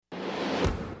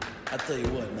I'll tell you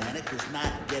what, man, it does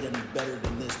not get any better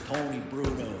than this Tony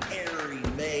Bruno, Harry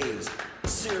Mays,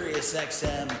 Sirius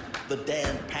XM, the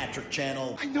Dan Patrick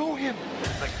Channel. I know him.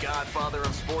 The godfather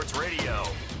of sports radio.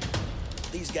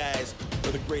 These guys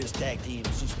are the greatest tag team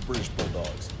since the British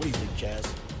Bulldogs. What do you think, Chaz?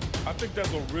 I think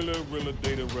that's a really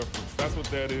dated reference. That's what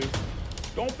that is.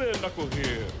 Don't be a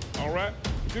knucklehead, all right?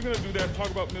 If you're going to do that, talk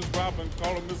about Miss Robin,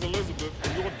 call her Miss Elizabeth,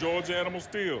 and you're a Georgia animal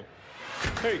still.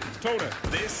 Hey, Tony.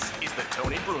 This is the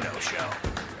Tony Bruno Show.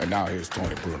 And now here's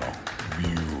Tony Bruno.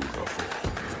 Beautiful.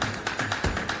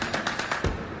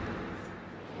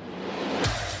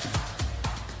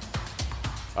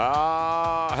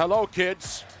 Hello,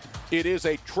 kids. It is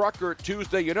a Trucker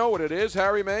Tuesday. You know what it is,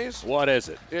 Harry Mays? What is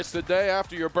it? It's the day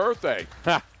after your birthday.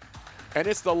 And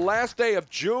it's the last day of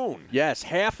June. Yes,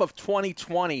 half of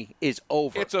 2020 is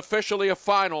over. It's officially a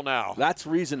final now. That's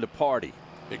reason to party.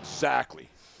 Exactly.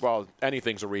 Well,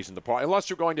 anything's a reason to party. Unless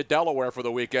you're going to Delaware for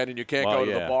the weekend and you can't go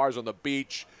to the bars on the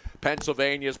beach.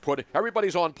 Pennsylvania's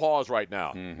everybody's on pause right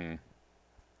now. Mm-hmm.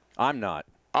 I'm not.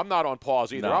 I'm not on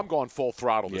pause either. No. I'm going full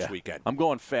throttle this weekend. I'm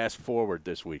going fast forward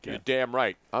this weekend. You're damn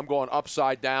right. I'm going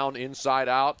upside down, inside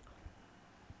out.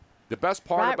 The best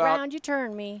part right about... round you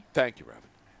turn me. Thank you, Robin.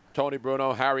 Tony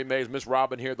Bruno, Harry Mays, Miss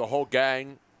Robin here. The whole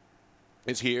gang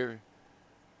is here.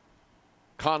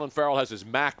 Colin Farrell has his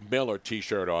Mac Miller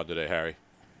T-shirt on today, Harry.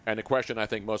 And the question I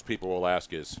think most people will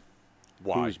ask is,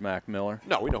 why? Who's Mac Miller?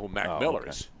 No, we know who Mac Miller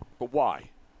is. But why?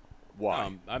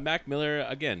 Why? Mac Miller,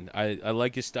 again, I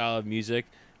like his style of music.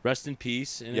 Rest in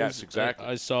peace. And yes, exactly.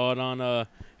 I saw it on,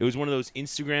 it was one of those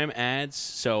Instagram ads.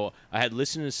 So I had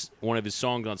listened to one of his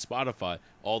songs on Spotify.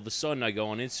 All of a sudden, I go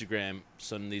on Instagram.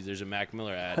 Suddenly, there's a Mac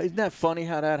Miller ad. Isn't that funny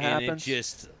how that happens? And it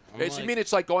just...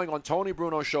 it's like going on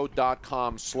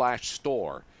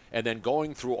TonyBrunoShow.com/store and then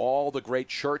going through all the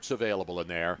great shirts available in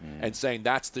there and saying,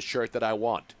 that's the shirt that I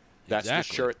want. That's the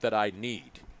shirt that I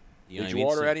need. Did you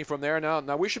order any from there now?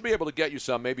 Now, we should be able to get you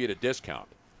some maybe at a discount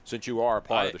since you are a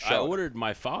part of the show. I ordered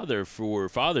my father for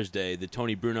Father's Day the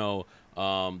Tony Bruno,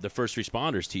 the First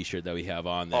Responders T-shirt that we have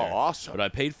on there. Oh, awesome. But I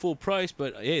paid full price,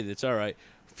 but, hey, that's all right.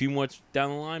 A few months down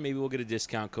the line, maybe we'll get a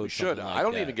discount code. Should. I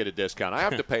don't even get a discount. I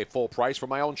have to pay full price for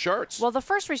my own shirts. Well, the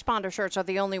first responder shirts are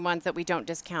the only ones that we don't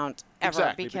discount ever.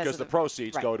 Exactly, because the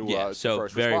proceeds go to so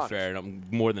first very responders. fair, and I'm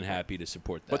more than happy to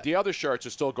support that. But the other shirts are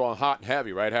still going hot and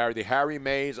heavy, right, Harry? The Harry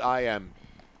Mays, I am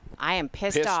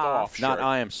pissed off. shirt. Not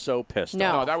I am so pissed No.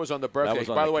 off. No, that was on the birthday.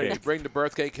 By the way, did you bring the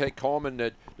birthday cake home, and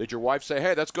did your wife say,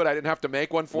 hey, that's good, I didn't have to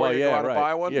make one for you to go out and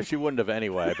buy one? Yeah, she wouldn't have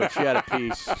anyway, but she had a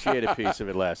piece. She ate a piece of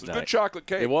it last night. Good chocolate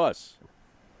cake. It was.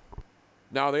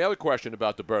 Now, the other question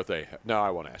about the birthday. No,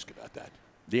 I won't ask you about that.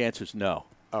 The answer's no.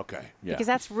 Okay. Yeah. Because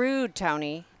that's rude,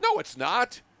 Tony. No, it's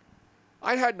not.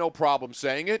 I had no problem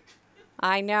saying it.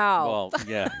 I know. Well,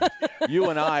 yeah. You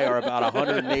and I are about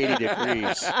 180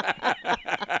 degrees.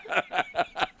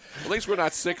 At least we're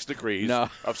not 6 degrees No.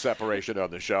 of separation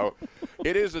on the show.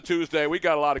 It is a Tuesday. We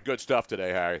got a lot of good stuff today,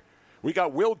 Harry. We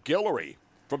got Will Guillory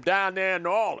from down there in New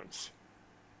Orleans.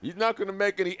 He's not going to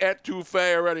make any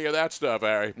etouffee or any of that stuff,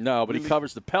 Harry. No, but he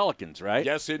covers the Pelicans, right?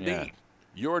 Yes, indeed. Yeah.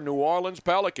 Your New Orleans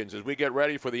Pelicans as we get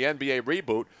ready for the NBA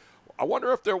reboot. I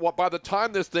wonder if by the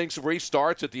time this thing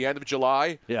restarts at the end of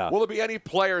July, will there be any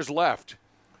players left?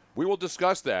 We will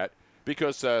discuss that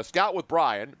because Scout with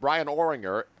Brian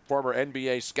Oringer, former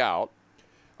NBA scout,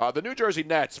 the New Jersey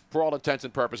Nets, for all intents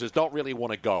and purposes, don't really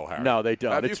want to go, Harry. No, they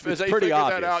don't. Have It's you pretty figured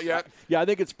obvious. that out yet? Yeah, I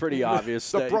think it's pretty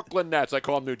obvious. The Brooklyn Nets, I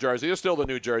call them New Jersey. They're still the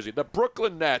New Jersey. The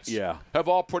Brooklyn Nets have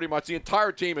all pretty much, the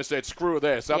entire team has said, screw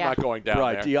this, I'm not going down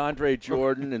there. Right, DeAndre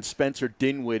Jordan and Spencer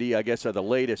Dinwiddie, I guess, are the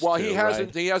latest. Well, two,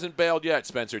 he hasn't bailed yet,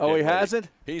 Spencer Oh, Dinwiddie. he hasn't?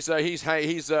 He's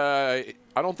I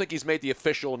don't think he's made the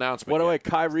official announcement What yet. do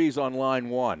I? Kyrie's on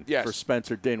line one Yes. for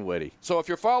Spencer Dinwiddie. So if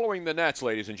you're following the Nets,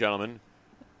 ladies and gentlemen,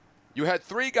 you had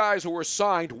 3 guys who were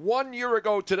signed 1 year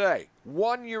ago today.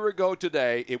 1 year ago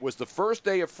today, it was the first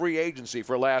day of free agency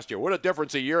for last year. What a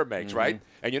difference a year makes, right?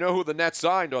 And you know who the Nets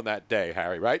signed on that day,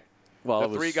 Harry, right? Well, the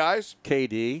it was 3 guys?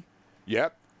 KD.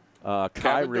 Yep. Kevin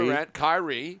Kyrie, Durant,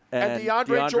 Kyrie, and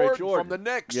DeAndre Jordan Jordan from the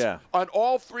Knicks. Yeah. And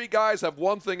all 3 guys have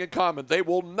one thing in common. They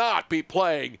will not be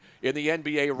playing in the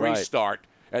NBA restart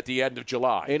at the end of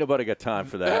July. Ain't nobody got time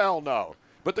for that. Hell no.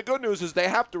 But the good news is they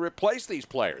have to replace these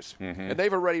players. And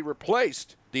they've already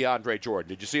replaced DeAndre Jordan.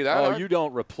 Did you see that? Oh, you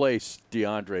don't replace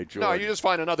DeAndre Jordan. No, you just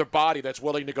find another body that's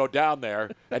willing to go down there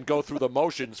and go through the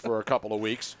motions for a couple of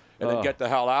weeks and then get the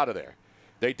hell out of there.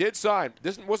 They did sign.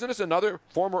 Wasn't this another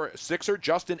former Sixer,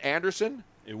 Justin Anderson?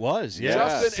 It was, yeah.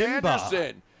 Justin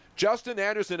Anderson. Justin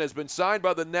Anderson has been signed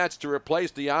by the Nets to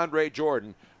replace DeAndre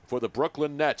Jordan for the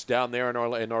Brooklyn Nets down there in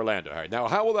Orlando. All right, now,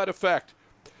 how will that affect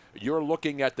you're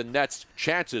looking at the Nets'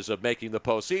 chances of making the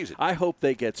postseason. I hope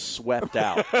they get swept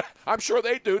out. I'm sure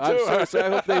they do, too. I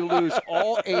hope they lose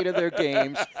all 8 of their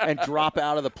games and drop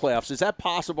out of the playoffs. Is that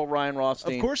possible, Ryan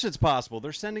Rothstein? Of course it's possible.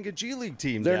 They're sending a G League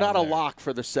team They're down not there. a lock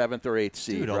for the 7th or 8th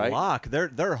seed, Dude, right? a lock.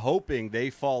 They're hoping they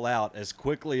fall out as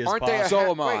quickly as Aren't possible. they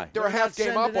So am I. Wait, they're a They're half not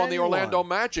game up sending on the anyone. Orlando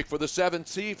Magic for the 7th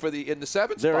seed in the 7th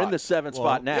spot. They're in the 7th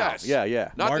spot now. Yes.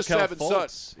 Yeah. Not Markelle the 7th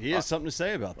Fultz, he has something to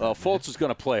say about that. Well, Fultz is going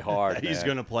to play hard. He's man.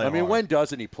 going to play I mean, hard. when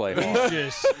doesn't he play hard?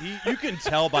 You can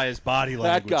tell by his body That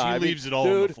language. guy, He leaves it all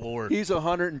dude, on the floor. He's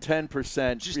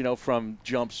 110%, from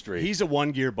Jump Street. He's a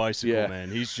one-gear bicycle, Yeah. man.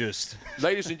 He's just...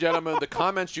 Ladies and gentlemen, the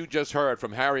comments you just heard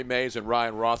from Harry Mays and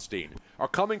Ryan Rothstein are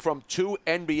coming from 2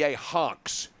 NBA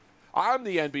honks. I'm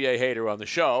the NBA hater on the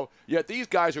show, yet these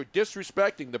guys are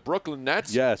disrespecting the Brooklyn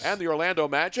Nets and the Orlando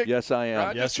Magic. Yes, I am.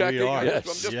 Right? Yes, Just checking. we are. I'm Yes.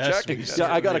 just Yes, checking. we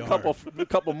Yeah, I got certainly a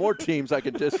couple more teams I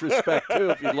can disrespect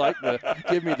too if you'd like to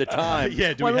give me the time.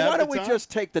 Yeah, do we have why the don't we time?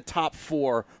 just take the top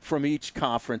 4 from each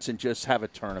conference and just have a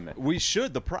tournament? We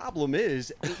should. The problem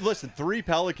is, listen, 3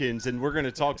 Pelicans, and we're going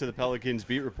to talk to the Pelicans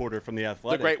beat reporter from The The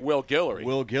Athletic. great Will Guillory.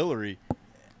 Will Guillory.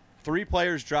 3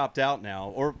 players dropped out now,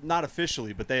 or not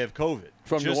officially, but they have COVID.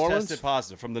 From Just New Orleans? tested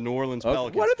positive from the New Orleans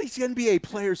Pelicans. What are these NBA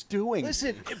players doing?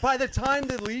 Listen, by the time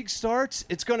the league starts,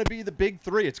 it's going to be the big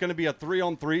 3. It's going to be a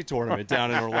 3-on-3 tournament down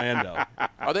in Orlando.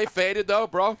 Are they faded, though,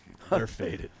 bro? They're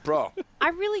faded. Bro. I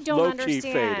really don't Low-key understand.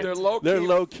 faded. They're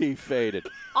low-key faded.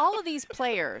 All of these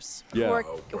players Yeah.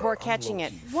 who are catching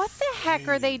it. What the heck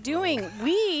are they doing?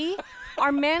 We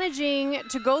are managing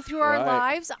to go through our Right.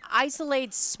 lives,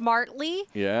 isolate smartly,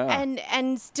 Yeah.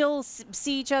 and still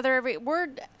see each other every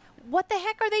word. What the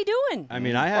heck are they doing? I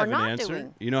mean, I Or have an not answer.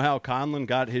 doing? You know how Conlon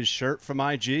got his shirt from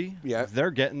IG? Yeah.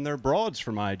 They're getting their broads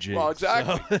from IG. Well,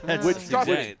 exactly. Which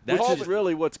is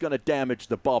really what's going to damage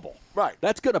the bubble. Right.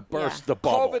 That's going to burst the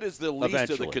bubble. COVID is the least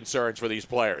eventually. of the concerns for these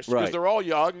players because Right. they're all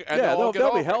young and Yeah, they'll get they'll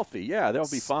over be it. healthy. Yeah, they'll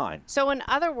be fine. So, in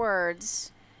other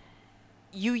words,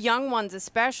 you young ones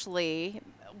especially,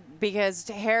 because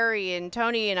Harry and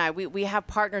Tony and I, we have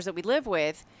partners that we live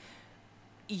with,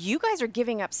 you guys are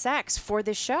giving up sex for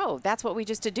this show. That's what we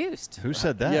just deduced. Who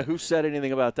said that? Yeah, who said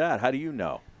anything about that? How do you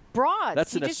know? Broads.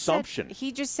 That's an He just said- assumption.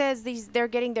 he just says they're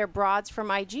getting their broads from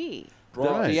IG. The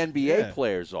NBA yeah.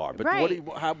 players are. But Right.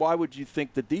 why would you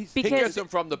think that these He gets them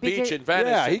from the beach in Venice.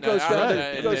 Yeah, he and, goes down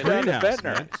to Greenhouse,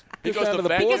 Ventnor. man. He goes down to to the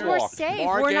Ventnor. Because we're boardwalk. safe.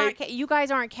 We're not. Margate. You guys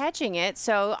aren't catching it,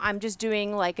 so I'm just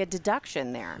doing like a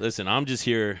deduction there. Listen, I'm just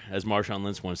here, as Marshawn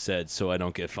Lynch once said, so I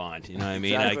don't get fined. You know what I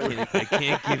mean? Exactly. I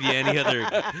can't give you any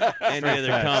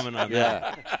other comment on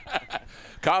that. Yeah.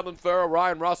 Colin Farrell,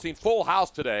 Ryan Rothstein, full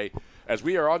house today as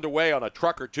we are underway on a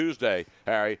Trucker Tuesday,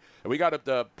 Harry. And we got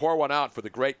to pour one out for the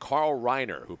great Carl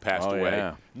Reiner, who passed Oh, away.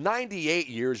 yeah. 98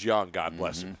 years young, God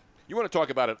bless him. You want to talk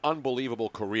about an unbelievable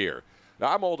career.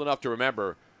 Now, I'm old enough to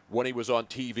remember when he was on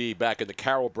TV back in the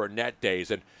Carol Burnett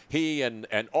days, and he and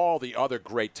all the other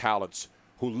great talents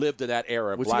who lived in that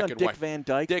era, Was he black on and Dick white. Van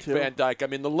Dyke, Dick too? Van Dyke. I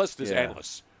mean, the list is Yeah.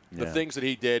 endless. The Yeah. things that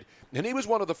he did. And he was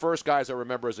one of the first guys I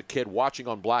remember as a kid watching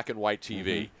on black and white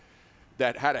TV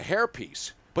that had a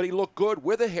hairpiece, but he looked good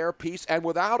with a hairpiece and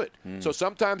without it. So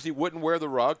sometimes he wouldn't wear the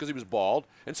rug because he was bald,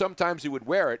 and sometimes he would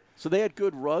wear it. So they had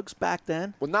good rugs back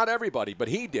then? Well, not everybody, but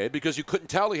he did because you couldn't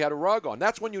tell he had a rug on.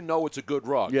 That's when you know it's a good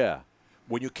rug. Yeah.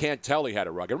 When you can't tell he had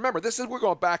a rug. And remember, we're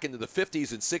going back into the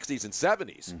 50s and 60s and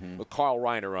 70s with Carl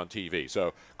Reiner on TV.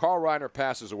 So Carl Reiner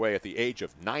passes away at the age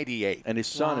of 98. And his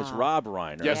son is Rob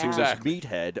Reiner. Yes, who was exactly.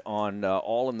 Meathead on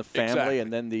All in the Family, Exactly.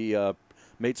 and then the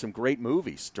made some great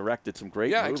movies, directed some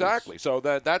great Yeah, movies. exactly. So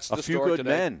that's A the Few story Good today.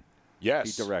 Men.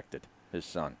 Yes. He directed, his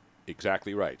son.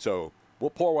 Exactly right. So we'll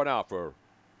pour one out for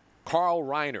Carl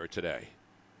Reiner today.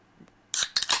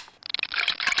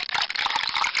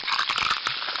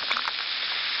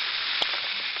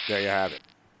 There you have it.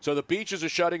 So the beaches are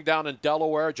shutting down in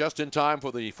Delaware just in time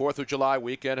for the 4th of July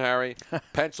weekend, Harry.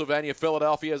 Pennsylvania,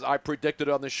 Philadelphia, as I predicted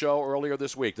on the show earlier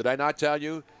this week. Did I not tell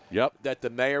you Yep. that the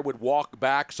mayor would walk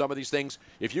back some of these things?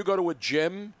 If you go to a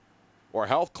gym or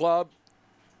health club,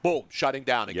 boom, shutting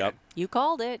down again. Yep. You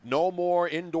called it. No more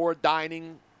indoor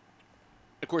dining.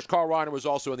 Of course, Carl Reiner was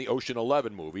also in the Ocean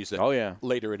 11 movies. Oh, yeah.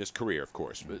 Later in his career, of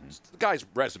course. But the guy's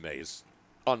resume is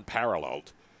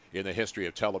unparalleled in the history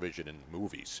of television and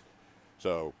movies.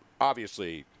 So,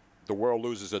 obviously, the world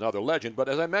loses another legend. But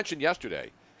as I mentioned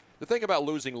yesterday, the thing about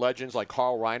losing legends like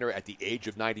Carl Reiner at the age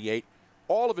of 98,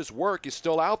 all of his work is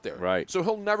still out there. Right. So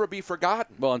he'll never be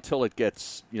forgotten. Well, until it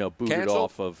gets, booted Canceled?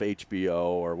 off of HBO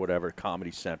or whatever,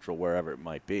 Comedy Central, wherever it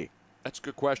might be. That's a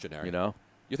good question, Harry.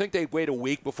 You think they'd wait a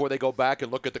week before they go back and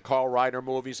look at the Carl Reiner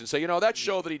movies and say, that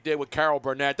show that he did with Carol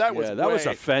Burnett, that was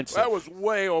offensive. That was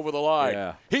way over the line.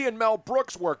 Yeah. He and Mel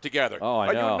Brooks worked together. Oh, I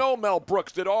know. And you know Mel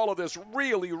Brooks did all of this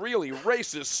really, really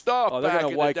racist stuff Oh, they're back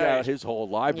going in to wipe the day. out his whole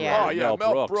library. Oh, yeah,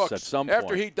 Mel Brooks at some point.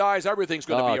 After he dies, everything's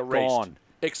going to be erased. Gone.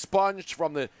 Expunged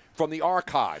from the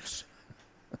archives.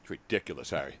 It's ridiculous,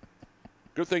 Harry.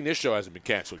 Good thing this show hasn't been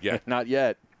canceled yet. Not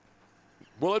yet.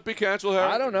 Will it be canceled, Harry?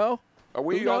 I don't know. Are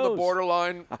we Who on the knows?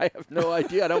 borderline? I have no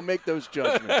idea. I don't make those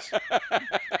judgments.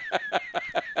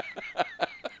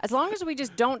 As long as we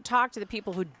just don't talk to the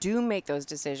people who do make those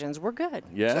decisions, we're good.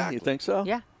 Yeah, Exactly. you think so?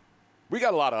 Yeah. We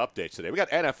got a lot of updates today. We got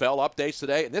NFL updates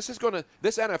today, and this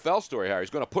NFL story, Harry, is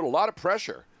going to put a lot of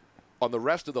pressure on the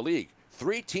rest of the league.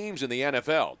 3 teams in the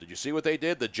NFL. Did you see what they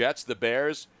did? The Jets, the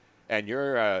Bears, and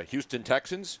your Houston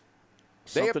Texans.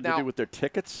 Something to do with their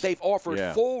tickets? They've offered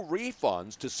full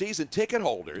refunds to season ticket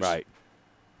holders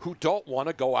who don't want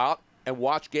to go out and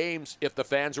watch games if the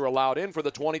fans are allowed in for the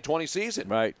 2020 season.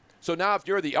 Right. So now if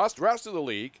you're the rest of the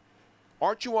league,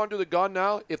 aren't you under the gun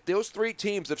now? If those 3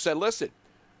 teams have said, listen,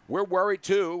 we're worried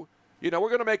too. We're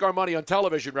going to make our money on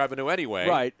television revenue anyway.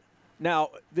 Right. Now,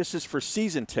 this is for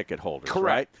season ticket holders, Correct.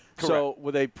 right? Correct. So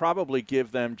will they probably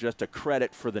give them just a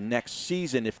credit for the next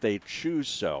season if they choose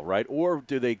so, right? Or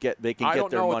do they can get their money back? I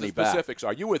don't know what the specifics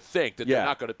are. You would think that they're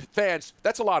not going to fans.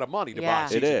 That's a lot of money to buy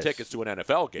season tickets to an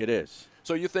NFL game. It is.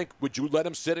 So you think, would you let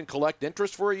them sit and collect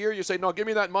interest for a year? You say, no, give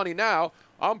me that money now.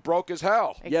 I'm broke as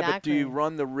hell. Exactly. Yeah, but do you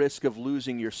run the risk of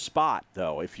losing your spot,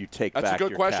 though, if you take back your That's a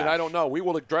good question. cash? I don't know. We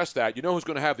will address that. You know who's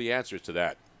going to have the answers to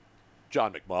that?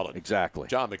 John McMullen. Exactly.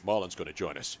 John McMullen's going to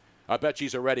join us. I bet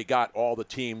he's already got all the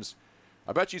teams.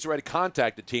 I bet she's already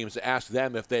contacted teams to ask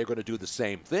them if they're going to do the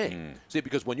same thing. See,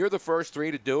 because when you're the first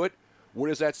 3 to do it, what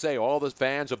does that say? All the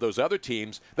fans of those other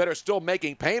teams that are still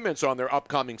making payments on their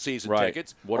upcoming season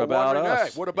tickets. What are about wondering,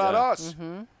 us? Hey, what about us?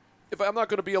 Mm-hmm. If I'm not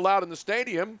going to be allowed in the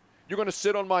stadium, you're going to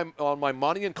sit on my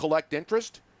money and collect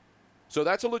interest? So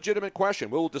that's a legitimate question.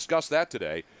 We'll discuss that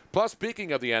today. Plus,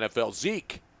 speaking of the NFL,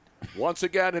 Zeke, once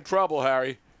again in trouble,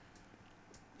 Harry.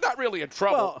 Not really in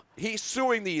trouble. Well, he's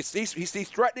suing these. He's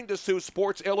threatening to sue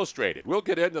Sports Illustrated. We'll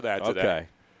get into that today. Okay.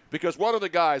 Because one of the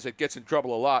guys that gets in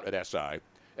trouble a lot at SI,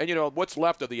 and what's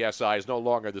left of the SI is no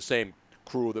longer the same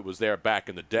crew that was there back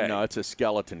in the day. No, it's a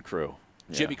skeleton crew.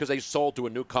 Jim, because they sold to a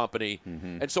new company.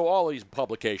 And so all these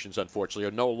publications, unfortunately,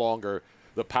 are no longer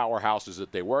the powerhouses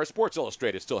that they were. Sports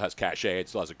Illustrated still has cachet. It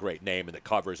still has a great name and the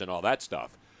covers and all that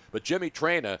stuff. But Jimmy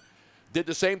Traina did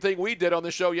the same thing we did on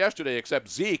the show yesterday, except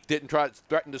Zeke didn't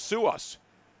threaten to sue us.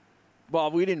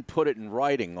 Well, we didn't put it in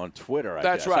writing on Twitter, I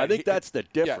That's guess. right. I think that's the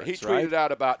difference, Yeah, he tweeted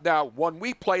out about. Now, when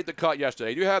we played the cut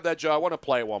yesterday, do you have that, Joe? I want to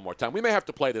play it one more time. We may have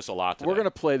to play this a lot today. We're going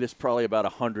to play this probably about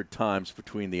 100 times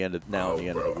between the end of now and the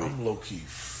end of the week. I'm low-key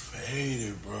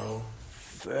faded, bro.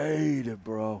 Faded,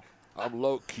 bro. I'm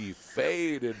low-key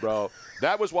faded, bro.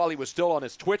 That was while he was still on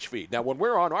his Twitch feed. Now, when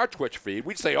we're on our Twitch feed,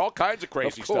 we'd say all kinds of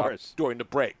crazy stuff during the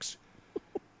breaks.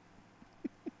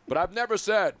 But I've never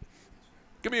said.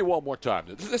 Give me it one more time.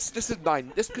 This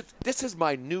is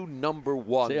my new number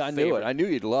one. See, I favorite. knew it. I knew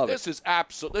you'd love it. This is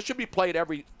absolute. This should be played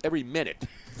every minute.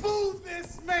 Move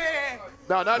this man.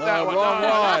 No, not that one. Wrong No,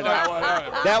 one. not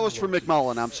that one. That was for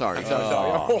McMullen. I'm sorry.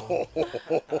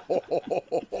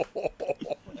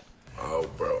 Oh,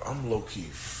 bro, I'm low-key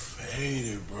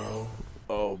faded, bro.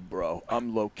 Oh, bro,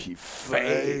 I'm low-key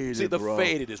faded, See, the bro.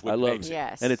 faded is what I love makes it. it.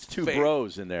 Yes. And it's 2 Faded.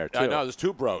 bros in there, too. I know, there's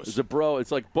 2 bros. There's a bro.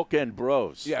 It's like bookend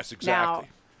bros. Yes, exactly.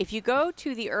 Now, if you go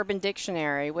to the Urban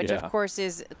Dictionary, which of course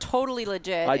is totally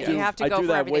legit, I and do. you have to I go do for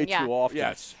that everything. way too often.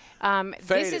 Yes. This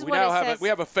Faded. is We what now it have says. we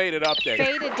have a faded update.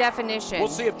 Faded definition. We'll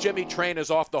see if Jimmy Train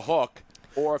is off the hook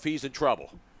or if he's in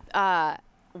trouble.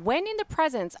 When in the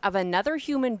presence of another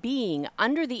human being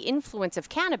under the influence of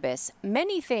cannabis,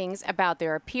 many things about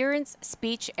their appearance,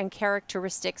 speech, and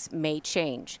characteristics may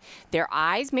change. Their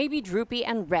eyes may be droopy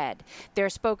and red. Their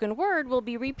spoken word will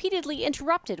be repeatedly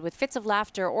interrupted with fits of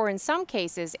laughter or in some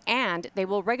cases, and they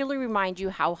will regularly remind you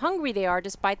how hungry they are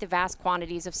despite the vast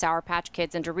quantities of Sour Patch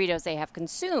Kids and Doritos they have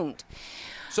consumed.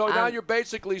 So now you're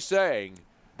basically saying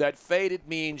that faded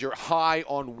means you're high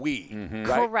on weed,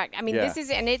 right? Correct. I mean, this is,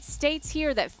 and it states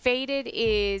here that faded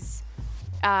is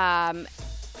about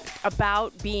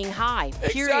being high.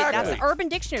 Period. Exactly. That's Urban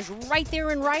Dictionary, right there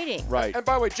in writing. Right. And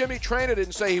by the way, Jimmy Trainer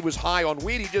didn't say he was high on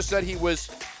weed. He just said he was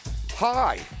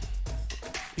high.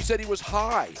 He said he was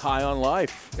high. High on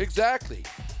life. Exactly.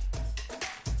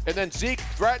 And then Zeke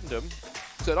threatened him,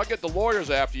 said, I'll get the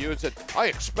lawyers after you, and said, I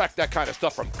expect that kind of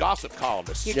stuff from gossip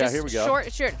columnists. You're Yeah, just here we go.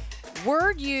 Short.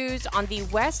 Word used on the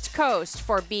West Coast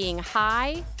for being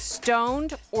high,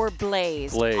 stoned, or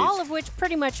blazed. Blazed. All of which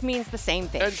pretty much means the same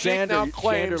thing. And Zeke now Sander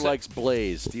claims likes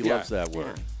blazed. He loves that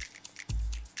word.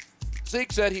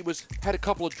 Zeke said he had a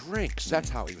couple of drinks. That's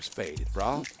how he was faded,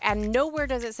 bro. And nowhere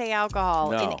does it say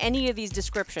alcohol in any of these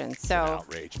descriptions. So It's an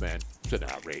outrage, man. It's an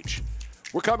outrage.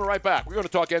 We're coming right back. We're going to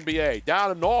talk NBA.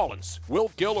 Down in New Orleans, Will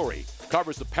Guillory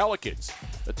covers the Pelicans,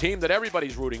 the team that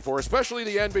everybody's rooting for, especially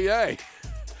the NBA,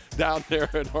 down there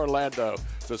in Orlando.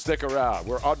 So stick around.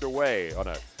 We're underway on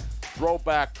a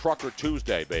Throwback Trucker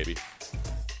Tuesday, baby.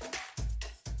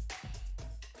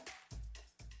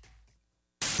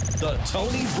 The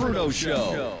Tony Bruno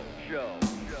Show.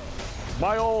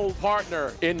 My old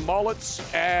partner in mullets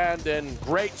and in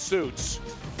great suits,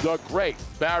 the great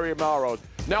Barry Melrose.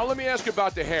 Now, let me ask you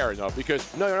about the hair, though,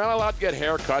 because no, you're not allowed to get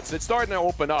haircuts. It's starting to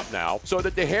open up now. So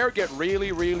did the hair get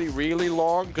really, really, really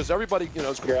long? Because everybody,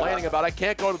 is complaining about I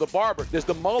can't go to the barber. There's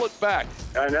the mullet back.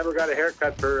 I never got a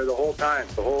haircut for the whole time,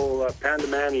 the whole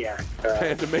pandemaniac.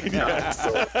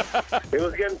 So it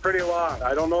was getting pretty long.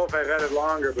 I don't know if I've had it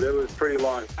longer, but it was pretty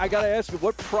long. I got to ask you,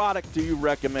 what product do you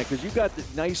recommend? Because you got the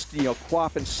nice,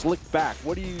 quaff and slick back.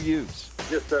 What do you use?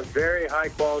 Just a very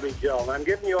high-quality gel. And I'm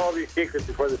giving you all these secrets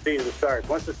before the season starts.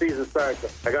 Once the season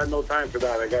starts, I got no time for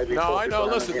that. I got to be No, I focused know.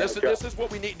 on Listen, the this is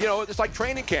what we need. It's like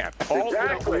training camp.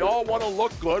 Exactly. We all want to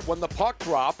look good when the puck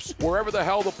drops, wherever the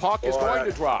hell the puck is going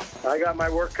to drop. I got my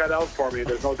work cut out for me.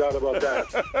 There's no doubt about that.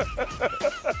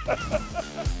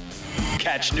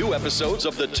 Catch new episodes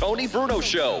of The Tony Bruno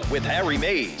Show with Harry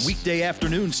Mays. Weekday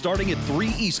afternoon starting at 3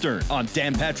 Eastern on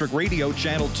Dan Patrick Radio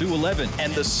Channel 211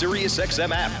 and the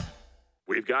SiriusXM app.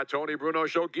 We've got Tony Bruno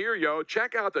Show gear, yo.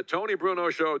 Check out the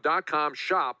TonyBrunoShow.com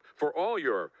shop for all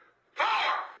your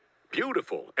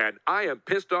beautiful and I am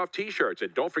pissed off t-shirts.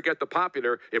 And don't forget the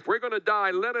popular, if we're going to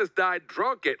die, let us die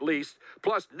drunk at least,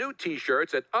 plus new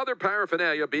t-shirts and other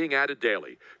paraphernalia being added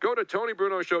daily. Go to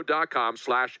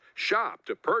TonyBrunoShow.com/shop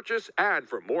to purchase and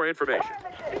for more information.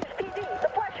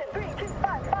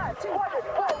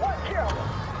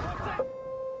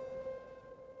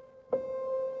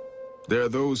 There are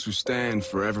those who stand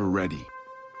forever ready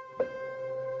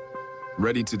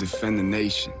to defend the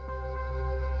nation,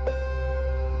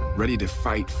 ready to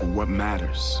fight for what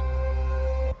matters,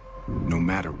 no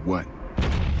matter what.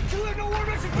 Do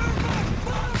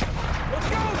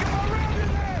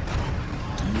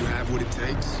you have what it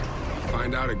takes?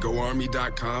 Find out at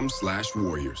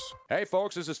GoArmy.com/warriors. Hey,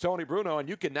 folks, this is Tony Bruno, and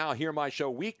you can now hear my show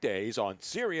weekdays on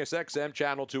SiriusXM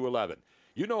Channel 211.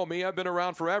 You know me, I've been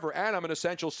around forever, and I'm an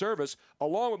essential service,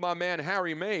 along with my man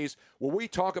Harry Mays, where we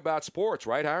talk about sports,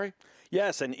 right, Harry?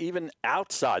 Yes, and even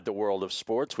outside the world of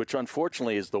sports, which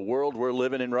unfortunately is the world we're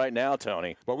living in right now,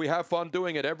 Tony. But we have fun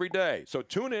doing it every day. So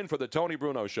tune in for the Tony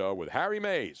Bruno Show with Harry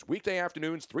Mays, weekday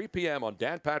afternoons, 3 p.m. on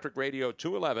Dan Patrick Radio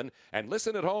 211, and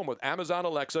listen at home with Amazon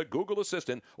Alexa, Google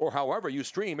Assistant, or however you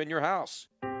stream in your house.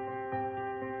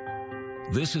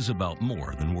 This is about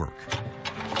more than work.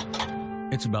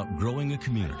 It's about growing a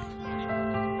community.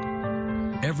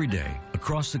 Every day,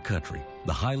 across the country,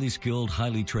 the highly skilled,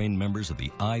 highly trained members of the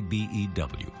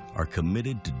IBEW are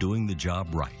committed to doing the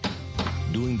job right,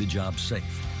 doing the job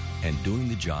safe, and doing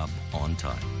the job on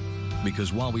time.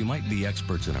 Because while we might be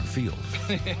experts in our field,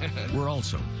 we're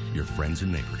also your friends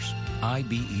and neighbors.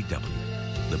 IBEW,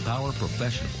 the power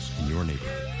professionals in your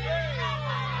neighborhood.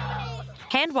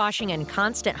 Hand washing and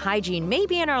constant hygiene may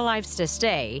be in our lives to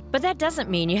stay, but that doesn't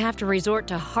mean you have to resort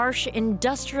to harsh,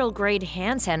 industrial-grade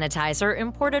hand sanitizer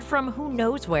imported from who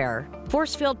knows where.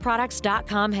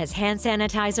 ForcefieldProducts.com has hand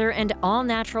sanitizer and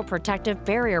all-natural protective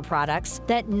barrier products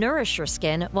that nourish your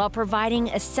skin while providing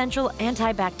essential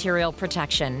antibacterial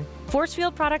protection.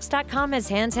 ForcefieldProducts.com has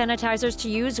hand sanitizers to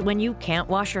use when you can't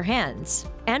wash your hands,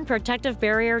 and protective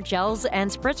barrier gels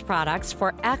and spritz products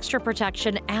for extra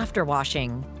protection after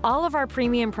washing. All of our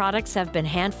premium products have been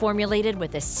hand formulated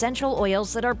with essential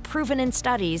oils that are proven in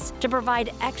studies to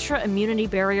provide extra immunity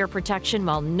barrier protection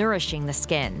while nourishing the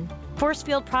skin.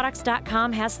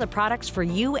 ForcefieldProducts.com has the products for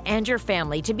you and your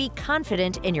family to be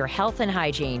confident in your health and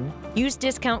hygiene. Use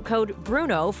discount code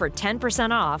BRUNO for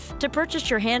 10% off to purchase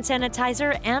your hand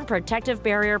sanitizer and protective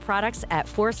barrier products at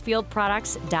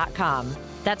ForcefieldProducts.com.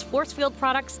 That's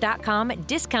ForcefieldProducts.com,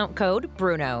 discount code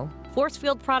BRUNO.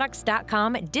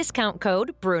 ForcefieldProducts.com, discount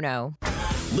code BRUNO.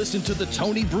 Listen to The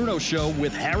Tony Bruno Show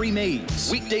with Harry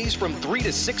Mays. Weekdays from 3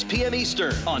 to 6 p.m.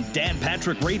 Eastern on Dan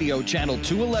Patrick Radio Channel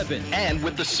 211 and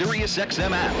with the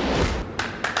SiriusXM app.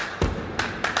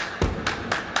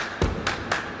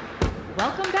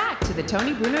 Welcome back to The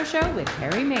Tony Bruno Show with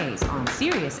Harry Mays on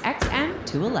SiriusXM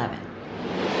 211.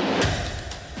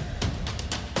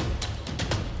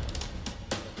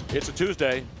 It's a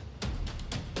Tuesday.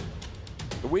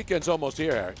 The weekend's almost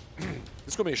here.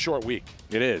 It's going to be a short week.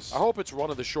 It is. I hope it's one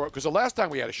of the short, because the last time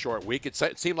we had a short week, it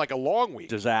seemed like a long week.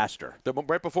 Disaster.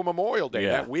 Right before Memorial Day,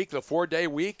 Yeah. that week, the 4-day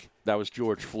week. That was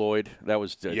George Floyd. That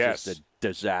was just a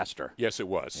disaster. Yes, it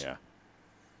was. Yeah.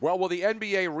 Well, will the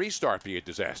NBA restart be a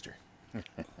disaster?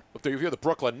 If you're the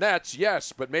Brooklyn Nets,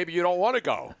 yes, but maybe you don't want to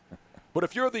go. But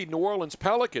if you're the New Orleans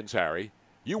Pelicans, Harry,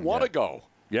 you want to go.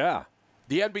 Yeah.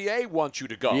 The NBA wants you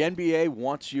to go. The NBA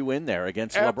wants you in there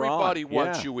against LeBron. Everybody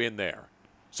wants you in there.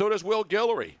 So does Will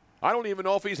Guillory. I don't even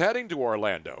know if he's heading to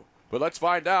Orlando, but let's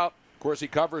find out. Of course, he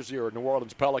covers your New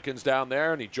Orleans Pelicans down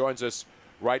there, and he joins us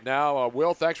right now.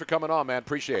 Will, thanks for coming on, man.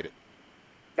 Appreciate it.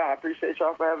 I appreciate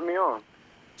y'all for having me on.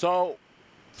 So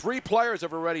 3 players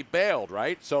have already bailed,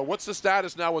 right? So what's the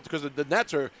status now? Because the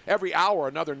Nets are every hour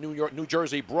another New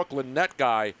Jersey, Brooklyn Net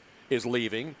guy is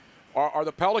leaving. Are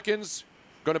the Pelicans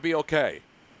going to be okay?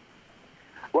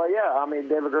 Well, yeah. I mean,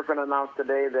 David Griffin announced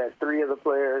today that 3 of the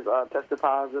players tested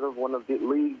positive. One of the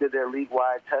league did their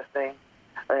league-wide testing.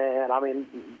 And, I mean,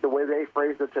 the way they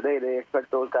phrased it today, they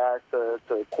expect those guys to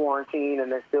quarantine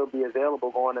and then still be available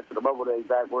going into the bubble. The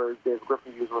exact words David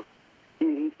Griffin used was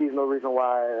he sees no reason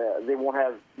why they won't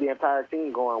have the entire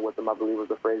team going with them, I believe was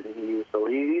the phrase that he used. So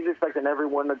he's expecting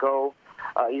everyone to go,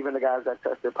 even the guys that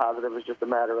tested positive. It's just a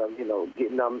matter of,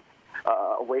 getting them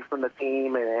away from the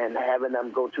team and having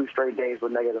them go 2 straight days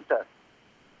with negative tests.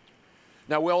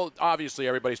 Now, Will, obviously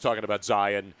everybody's talking about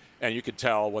Zion, and you can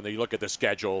tell when you look at the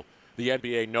schedule, the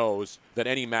NBA knows that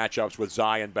any matchups with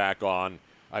Zion back on,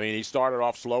 I mean, he started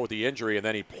off slow with the injury, and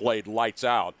then he played lights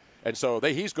out. And so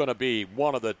he's going to be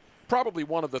probably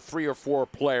one of the 3 or 4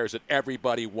 players that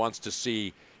everybody wants to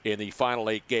see in the final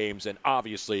 8 games, and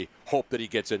obviously hope that he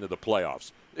gets into the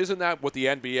playoffs. Isn't that what the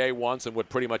NBA wants and what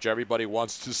pretty much everybody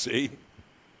wants to see?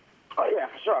 Oh, yeah,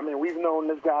 for sure. I mean, we've known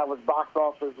this guy was box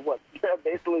office,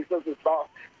 basically since his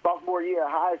sophomore year of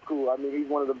high school. I mean, he's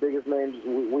one of the biggest names.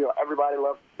 Everybody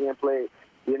loves to see him play.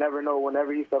 You never know,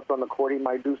 whenever he steps on the court, he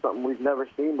might do something we've never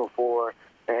seen before.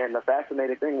 And the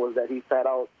fascinating thing was that he sat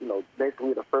out,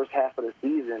 basically the first half of the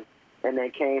season and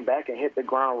then came back and hit the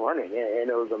ground running. And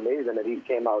it was amazing that he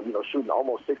came out, shooting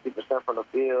almost 60% from the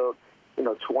field,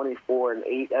 24 and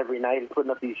 8 every night and putting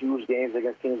up these huge games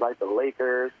against teams like the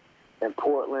Lakers and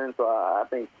Portland. So I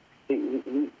think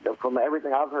he, from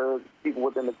everything I've heard, people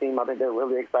within the team, I think they're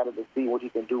really excited to see what he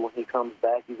can do when he comes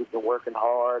back. He's been working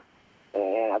hard.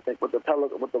 And I think with the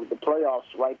playoffs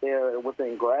right there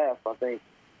within grasp, I think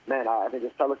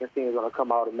this Pelicans team is going to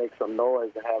come out and make some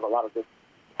noise and have a lot of this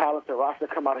talented roster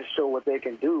come out and show what they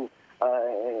can do.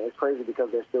 And it's crazy because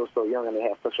they're still so young and they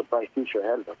have such a bright future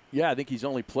ahead of them. Yeah, I think he's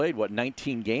only played,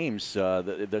 19 games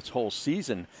this whole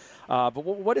season. But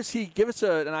what does he – give us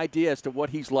an idea as to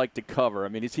what he's like to cover. I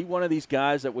mean, is he one of these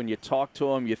guys that when you talk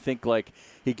to him, you think like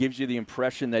he gives you the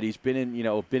impression that he's been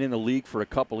in the league for a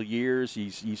couple of years?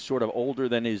 He's sort of older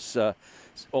than he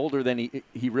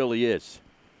really is.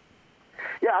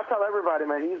 Yeah, I tell everybody,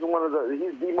 man, he's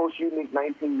the most unique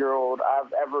 19-year-old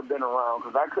I've ever been around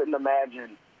because I couldn't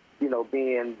imagine,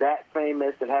 being that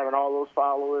famous and having all those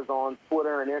followers on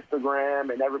Twitter and Instagram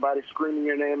and everybody screaming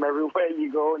your name everywhere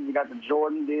you go, and you got the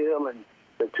Jordan deal and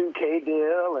the 2K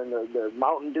deal and the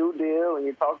Mountain Dew deal, and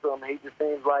you talk to him, he just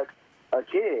seems like a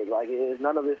kid. Like,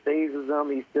 none of this phases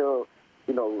him. He still,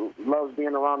 loves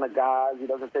being around the guys. He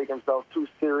doesn't take himself too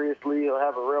seriously. He'll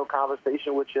have a real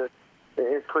conversation with you.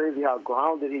 It's crazy how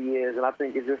grounded he is, and I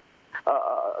think it just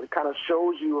kind of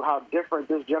shows you how different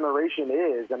this generation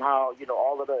is and how,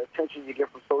 all of the attention you get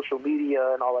from social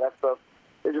media and all of that stuff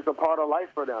is just a part of life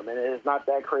for them. And it's not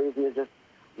that crazy. It's just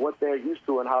what they're used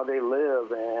to and how they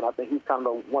live. And I think he's kind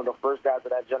of one of the first guys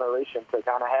of that generation to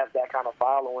kind of have that kind of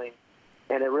following.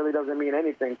 And it really doesn't mean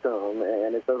anything to him.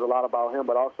 And it says a lot about him,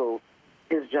 but also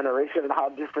his generation and how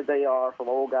different they are from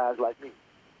old guys like me.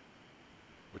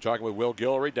 We're talking with Will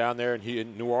Guillory down there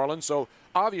in New Orleans. So,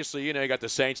 obviously, you got the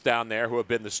Saints down there who have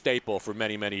been the staple for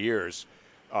many, many years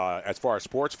as far as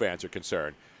sports fans are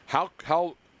concerned. How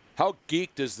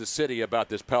geeked is the city about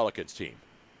this Pelicans team?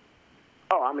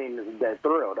 Oh, I mean, they're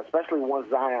thrilled, especially once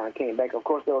Zion came back. Of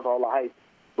course, there was all the hype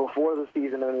before the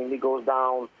season. I mean, he goes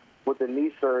down with the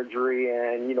knee surgery,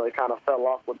 and, it kind of fell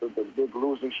off with the big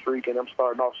losing streak and them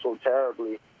starting off so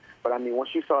terribly. But, I mean,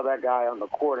 once you saw that guy on the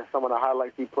court and some of the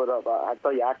highlights he put up, I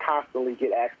tell you, I constantly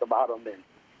get asked about him and,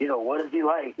 what is he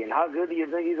like and how good do you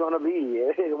think he's going to be?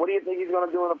 What do you think he's going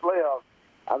to do in the playoffs?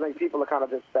 I think people are kind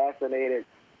of just fascinated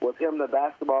with him, the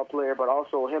basketball player, but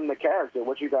also him, the character,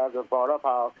 what you guys have brought up,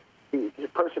 how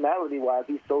personality-wise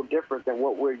he's so different than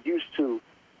what we're used to,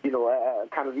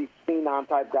 kind of these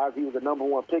phenom-type guys. He was the number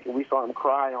 1 pick, and we saw him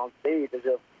cry on stage as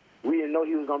if we didn't know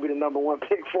he was going to be the number one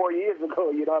pick 4 years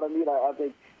ago. You know what I mean? I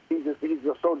think he's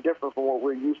just so different from what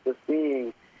we're used to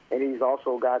seeing, and he's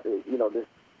also got this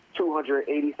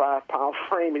 285-pound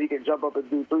frame, and he can jump up and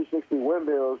do 360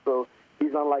 windmills. So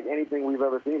he's unlike anything we've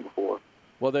ever seen before.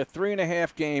 Well, they're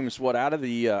 3.5 games out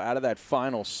of that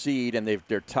final seed, and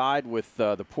they're tied with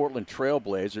the Portland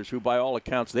Trailblazers, who by all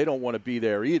accounts they don't want to be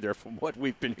there either, from what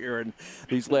we've been hearing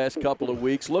these last couple of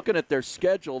weeks. Looking at their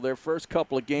schedule, their first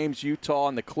couple of games, Utah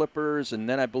and the Clippers, and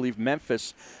then I believe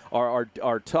Memphis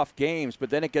are tough games,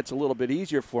 but then it gets a little bit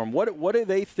easier for them. What do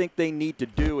they think they need to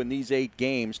do in these 8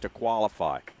 games to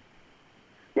qualify?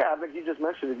 Yeah, I think you just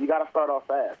mentioned it. You got to start off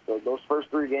fast. So those first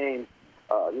 3 games.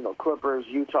 Clippers,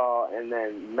 Utah, and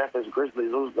then Memphis Grizzlies.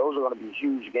 Those are going to be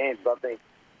huge games. But I think,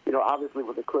 obviously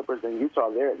with the Clippers and Utah,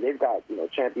 they've got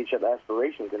championship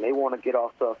aspirations, and they want to get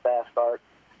off to a fast start.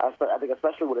 I think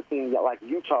especially with a team like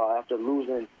Utah, after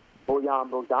losing Bojan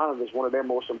Bogdanovic, one of their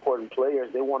most important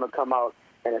players, they want to come out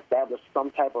and establish some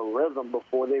type of rhythm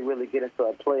before they really get into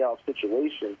a playoff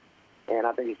situation. And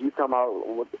I think if you come out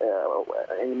with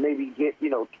and maybe get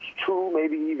 2,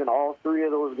 maybe even all 3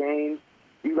 of those games,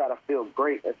 you got to feel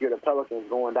great if you're the Pelicans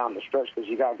going down the stretch, because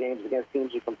you got games against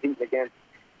teams you're competing against,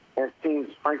 and teams,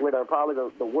 frankly, that are probably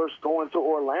the worst going to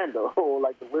Orlando,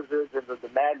 like the Wizards and the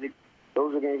Magic.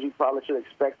 Those are games you probably should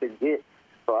expect to get.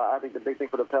 So I think the big thing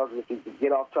for the Pelicans, if you can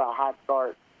get off to a hot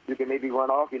start, you can maybe run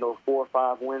off, 4 or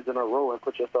 5 wins in a row and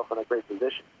put yourself in a great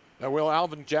position. Now, Will,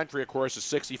 Alvin Gentry, of course, is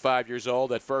 65 years old.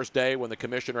 That first day when the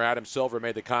commissioner, Adam Silver,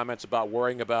 made the comments about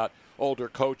worrying about older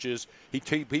coaches,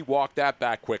 he walked that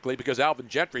back quickly because Alvin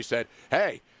Gentry said,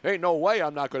 hey, ain't no way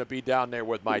I'm not going to be down there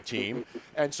with my team.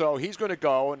 And so he's going to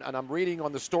go, and I'm reading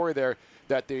on the story there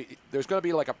that there's going to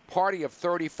be like a party of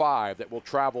 35 that will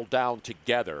travel down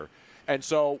together. And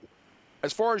so,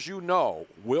 as far as you know,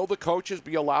 will the coaches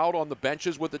be allowed on the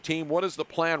benches with the team? What is the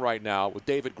plan right now with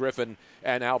David Griffin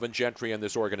and Alvin Gentry in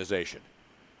this organization?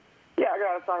 Yeah, I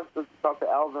got a chance to talk to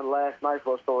Alvin last night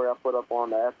for a story I put up on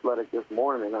The Athletic this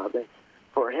morning, and I think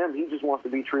for him, he just wants to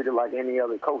be treated like any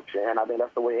other coach, and I think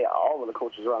that's the way all of the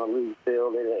coaches around the league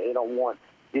feel. They don't want,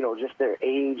 just their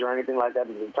age or anything like that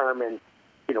to determine,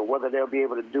 whether they'll be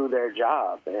able to do their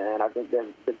job. And I think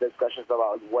there's been discussions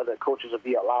about whether coaches will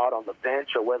be allowed on the bench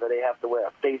or whether they have to wear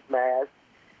a face mask.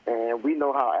 And we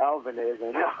know how Alvin is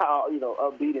and how,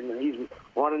 upbeat, and he's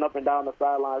running up and down the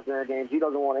sidelines during games. He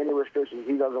doesn't want any restrictions.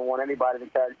 He doesn't want anybody to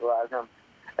characterize him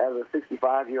as a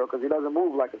 65-year-old, because he doesn't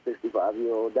move like a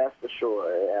 65-year-old, that's for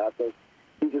sure. And I think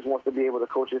he just wants to be able to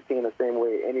coach his team the same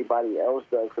way anybody else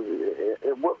does, because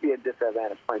it would be a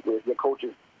disadvantage, frankly, if your coach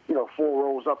is 4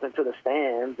 rows up into the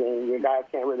stands and your guys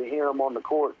can't really hear him on the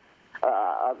court.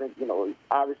 I think,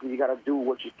 obviously you got to do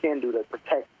what you can do to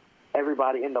protect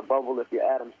everybody in the bubble if you're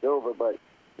Adam Silver, but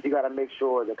you got to make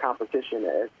sure the competition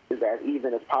is as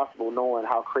even as possible, knowing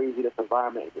how crazy this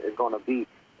environment is going to be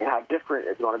and how different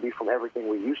it's going to be from everything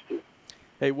we're used to.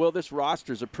 Hey, Will, this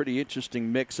roster is a pretty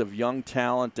interesting mix of young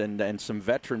talent and some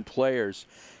veteran players.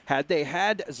 Had they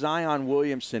had Zion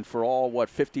Williamson for all,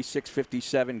 56,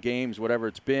 57 games, whatever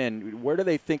it's been, where do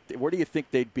you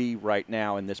think they'd be right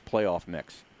now in this playoff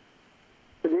mix?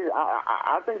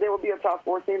 I think they would be a top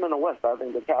 4 team in the West. I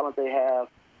think the talent they have,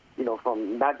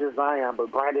 from not just Zion,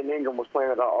 but Brandon Ingram was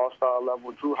playing at an all-star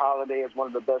level. Drew Holiday is one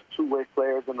of the best two-way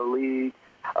players in the league.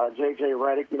 J.J.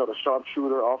 Redick, the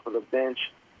sharpshooter off of the bench.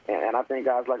 And I think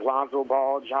guys like Lonzo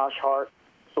Ball, Josh Hart,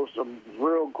 so some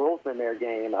real growth in their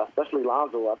game, especially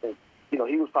Lonzo. I think, he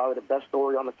was probably the best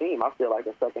story on the team, I feel like,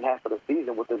 the second half of the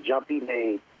season with the jump he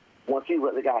made once he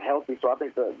really got healthy. So I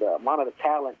think the amount of the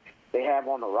talent they have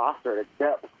on the roster, the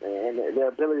depth, and their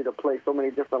ability to play so many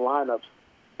different lineups,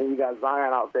 and you got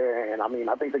Zion out there. And,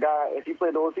 I think the guy, if he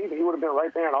played the whole season, he would have been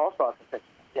right there in all-star contention.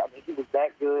 Yeah, he was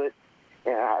that good.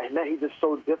 And then he's just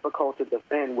so difficult to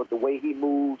defend with the way he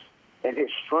moves and his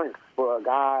strength for a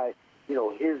guy,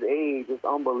 his age is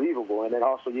unbelievable. And then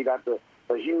also you got the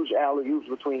huge alley-oops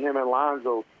between him and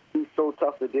Lonzo. He's so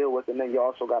tough to deal with. And then you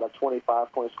also got a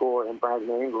 25-point scorer in Brandon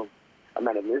Ingram.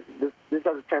 This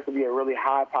has a chance to be a really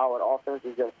high-powered offense.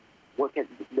 It's just what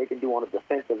they can do on the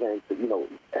defensive end to,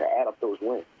 add up those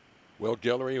wins. Will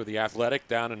Guillory with The Athletic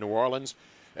down in New Orleans.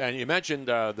 And you mentioned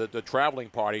the traveling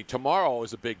party. Tomorrow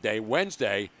is a big day.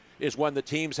 Wednesday is when the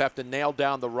teams have to nail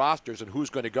down the rosters and who's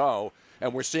going to go.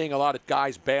 And we're seeing a lot of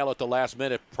guys bail at the last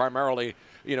minute, primarily,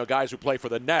 guys who play for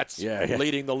the Nets,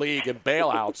 leading the league in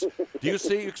bailouts. Do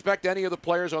you expect any of the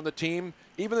players on the team,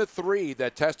 even the 3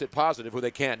 that tested positive, who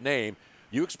they can't name,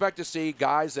 you expect to see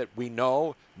guys that we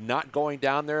know not going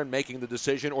down there and making the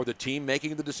decision, or the team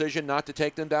making the decision not to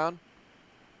take them down?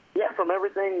 Yeah, from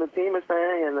everything the team is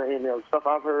saying and stuff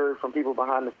I've heard from people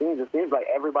behind the scenes, it seems like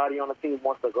everybody on the team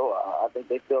wants to go. I think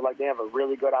they feel like they have a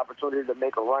really good opportunity to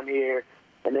make a run here,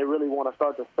 and they really want to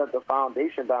start to set the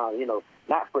foundation down,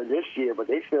 not for this year, but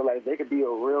they feel like they could be a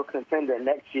real contender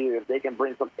next year if they can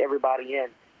bring everybody in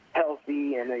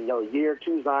healthy, and then, year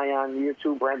 2 Zion, year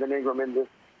 2 Brandon Ingram in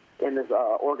this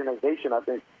organization. I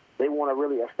think they want to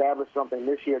really establish something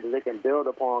this year that they can build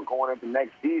upon going into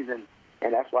next season.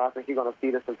 And that's why I think you're going to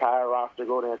see this entire roster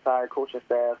go, the entire coaching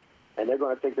staff, and they're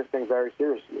going to take this thing very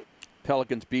seriously.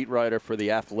 Pelicans beat writer for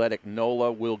The Athletic,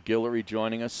 NOLA, Will Guillory,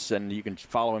 joining us, and you can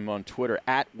follow him on Twitter,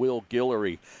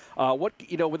 @WillGuillory.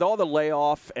 With all the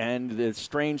layoff and the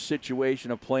strange situation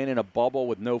of playing in a bubble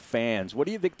with no fans, what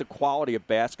do you think the quality of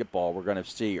basketball we're going to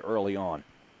see early on?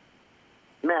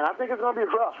 Man, I think it's going to be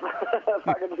rough, if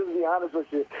I can just be honest with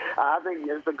you. I think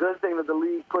it's a good thing that the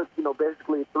league puts,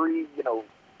 basically 3,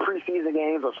 preseason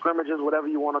games or scrimmages, whatever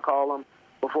you want to call them,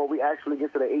 before we actually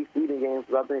get to the 8 seeding games.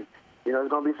 Because I think, there's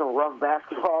going to be some rough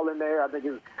basketball in there. I think,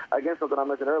 again, something I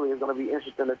mentioned earlier, it's going to be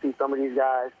interesting to see some of these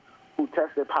guys who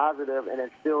tested positive and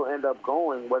then still end up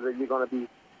going, whether you're going to be,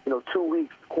 2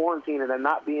 weeks quarantining and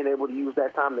not being able to use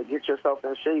that time to get yourself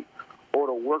in shape or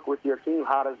to work with your team.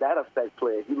 How does that affect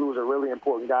play? If you lose a really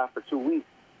important guy for 2 weeks,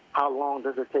 how long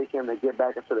does it take him to get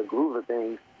back into the groove of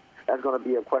things? That's going to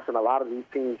be a question a lot of these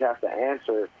teams have to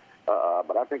answer.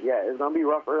 But I think, it's going to be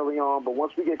rough early on. But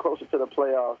once we get closer to the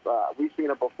playoffs, we've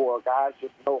seen it before. Guys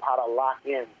just know how to lock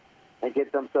in and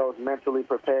get themselves mentally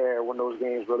prepared when those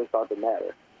games really start to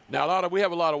matter. Now, we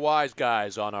have a lot of wise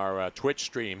guys on our Twitch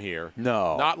stream here.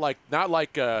 No, not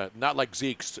like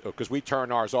Zeke's, because we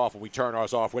turn ours off. When we turn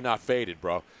ours off, we're not faded,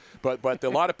 bro. But a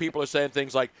lot of people are saying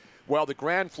things like, well, the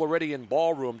Grand Floridian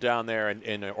Ballroom down there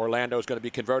in Orlando is going to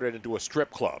be converted into a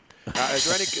strip club. Is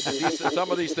there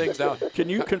some of these things now? Can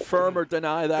you confirm or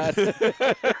deny that?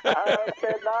 I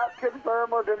cannot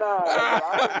confirm or deny.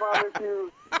 I promise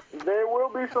you, there will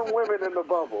be some women in the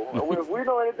bubble. If we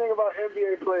know anything about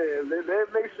NBA players,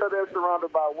 they make sure they're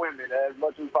surrounded by women as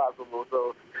much as possible.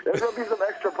 So there's going to be some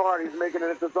extra parties making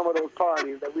it into some of those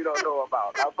parties that we don't know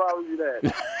about. I promise you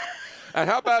that. And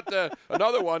how about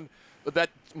another one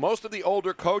that most of the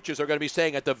older coaches are going to be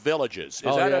staying at the Villages?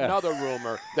 Is that another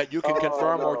rumor that you can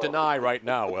confirm or deny right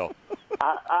now, Will?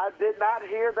 I did not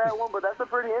hear that one, but that's a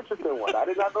pretty interesting one. I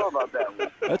did not know about that one.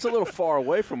 That's a little far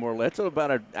away from Orlando. That's about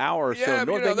an hour or so. Yeah,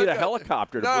 North, they need a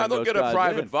helicopter to bring they'll those get a guys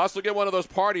private in. bus. They'll get one of those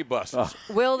party buses.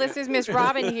 Will, this is Miss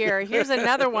Robin here. Here's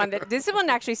another one. This one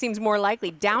actually seems more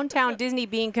likely. Downtown Disney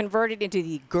being converted into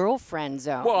the girlfriend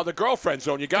zone. Well, the girlfriend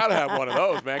zone, you got to have one of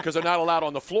those, man, because they're not allowed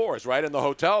on the floors, right? And the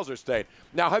hotels are staying.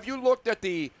 Now, have you looked at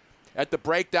the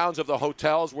breakdowns of the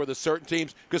hotels where the certain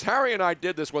teams, because Harry and I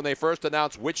did this when they first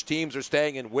announced which teams are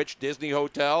staying in which Disney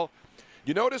hotel.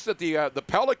 You notice that the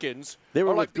Pelicans, they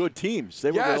were like with good teams.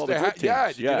 They were with all the good teams. Yeah,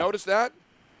 did you notice that?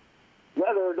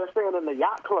 Yeah, they're staying in the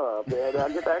yacht club. Did I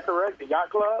get that correct? The yacht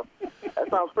club? That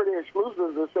sounds pretty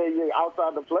exclusive to say you're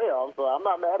outside the playoffs. So I'm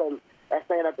not mad at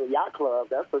staying at the yacht club,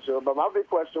 that's for sure. But my big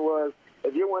question was,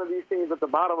 if you're one of these teams at the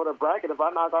bottom of the bracket, if I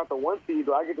knock out the 1 seed,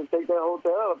 do I get to take their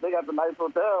hotel? If they got the nice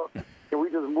hotel, can we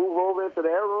just move over into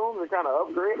their rooms and kind of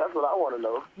upgrade? That's what I want to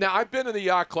know. Now, I've been in the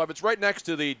yacht club. It's right next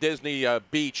to the Disney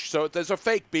beach, so there's a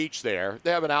fake beach there. They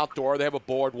have an outdoor. They have a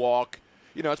boardwalk.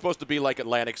 It's supposed to be like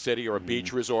Atlantic City or a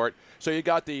beach resort. So you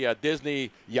got the Disney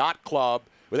Yacht Club.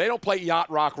 But they don't play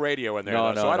Yacht Rock radio in there,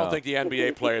 so I don't think the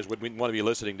NBA players would want to be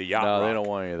listening to Yacht Rock they don't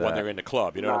want any of that when they're in the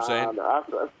club. You know what I'm saying?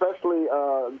 Especially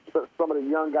some of the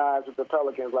young guys with the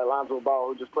Pelicans, like Lonzo Ball,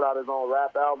 who just put out his own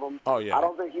rap album. Oh, yeah. I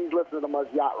don't think he's listening to much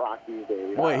Yacht Rock these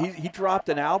days. Wait, he dropped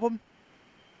an album?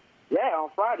 Yeah, on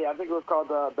Friday. I think it was called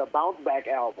the Bounce Back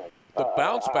album. The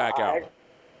Bounce Back album?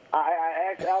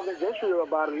 I asked Alvin Gentry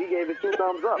about it. He gave it 2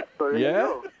 thumbs up. So there you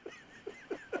go.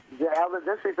 Yeah, Alvin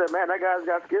Gentry said, man, that guy's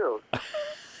got skills.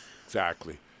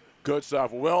 Exactly. Good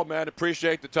stuff. Well, man,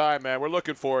 appreciate the time, man. We're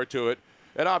looking forward to it.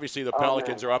 And obviously the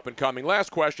Pelicans are up and coming.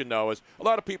 Last question, though, is a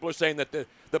lot of people are saying that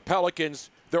the Pelicans,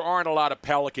 there aren't a lot of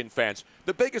Pelican fans.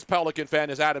 The biggest Pelican fan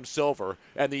is Adam Silver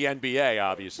and the NBA,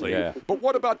 obviously. Yeah. But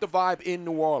what about the vibe in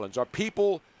New Orleans? Are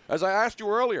people, as I asked you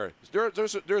earlier,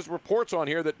 there's reports on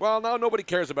here that, well, now nobody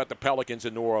cares about the Pelicans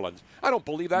in New Orleans. I don't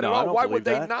believe that at all. Why would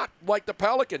they not like the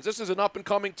Pelicans? This is an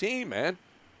up-and-coming team, man.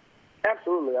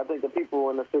 Absolutely. I think the people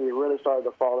in the city really started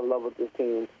to fall in love with this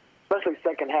team, especially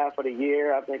second half of the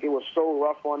year. I think it was so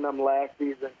rough on them last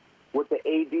season with the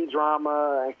AD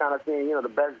drama and kind of seeing, the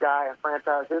best guy in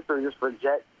franchise history just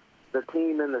reject the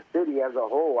team and the city as a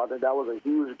whole. I think that was a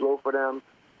huge blow for them.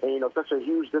 And, such a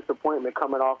huge disappointment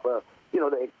coming off of,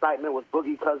 the excitement with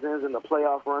Boogie Cousins and the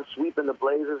playoff run, sweeping the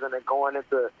Blazers and then going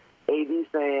into AD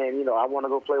saying, you know, I want to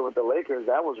go play with the Lakers,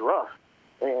 that was rough.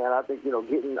 And I think, you know,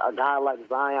 getting a guy like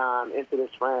Zion into this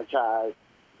franchise,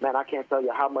 man, I can't tell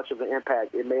you how much of an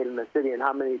impact it made in the city and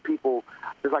how many people,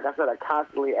 just like I said, are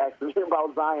constantly asking me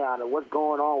about Zion and what's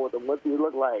going on with him, what's he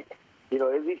look like. You know,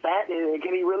 is he fat? And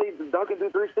can he really dunk and do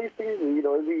 360s? You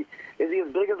know, is he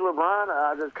as big as LeBron?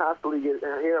 I just constantly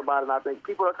hear about it, and I think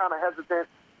people are kind of hesitant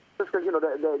just because, you know,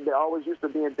 they're always used to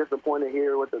being disappointed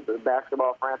here with the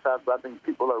basketball franchise, but I think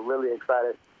people are really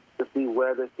excited to see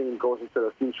where this team goes into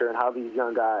the future and how these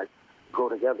young guys go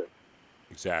together.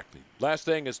 Exactly. Last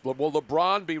thing is, will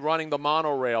LeBron be running the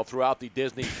monorail throughout the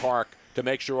Disney park to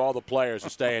make sure all the players are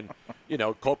staying, you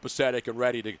know, copacetic and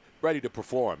ready to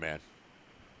perform, man?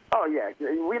 Oh, yeah.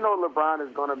 We know LeBron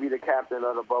is going to be the captain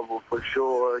of the bubble for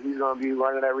sure. He's going to be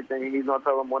running everything. He's going to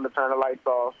tell them when to turn the lights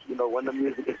off, you know, when the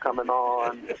music is coming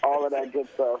on, all of that good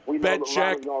stuff. We know Bed LeBron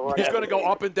check. is going to run He's going to go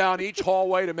everything. up and down each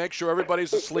hallway to make sure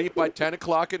everybody's asleep by 10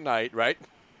 o'clock at night, right?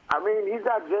 I mean, he's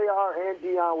got J.R. and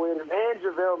Deion Waiters and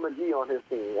JaVale McGee on his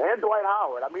team and Dwight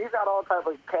Howard. I mean, he's got all types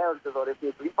of characters on his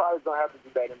team, so he probably going to have to do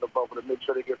that in the bubble to make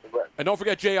sure they get some rest. And don't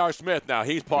forget J.R. Smith now.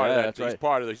 He's part of that. That's right. He's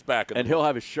part of it. He's back. And he'll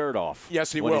have his shirt off.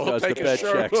 Yes, he when will. He does He'll take the bed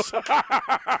his shirt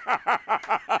checks.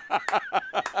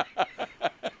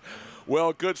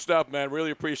 Well, good stuff, man.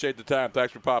 Really appreciate the time.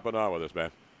 Thanks for popping on with us,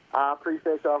 man. I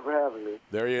appreciate y'all for having me.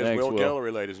 There he is, Thanks, Will Will.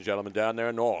 Guillory, ladies and gentlemen, down there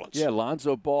in New Orleans. Yeah,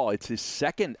 Lonzo Ball. It's his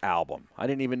second album. I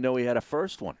didn't even know he had a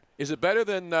first one. Is it better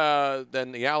than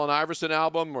the Allen Iverson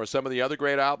album or some of the other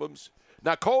great albums?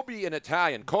 Now, Kobe in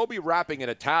Italian. Kobe rapping in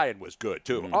Italian was good,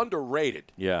 too.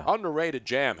 Underrated. Yeah. Underrated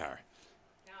jam, Harry.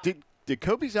 Did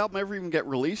Kobe's album ever even get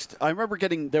released? I remember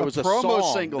getting There was a promo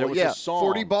song. single. There was yeah, a song.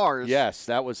 40 bars. Yes,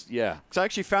 that was, yeah. So I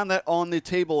actually found that on the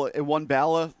table at one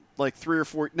Bala like 3 or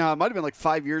 4. No, it might have been like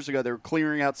 5 years ago. They were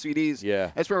clearing out CDs.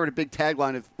 Yeah. I just remember the big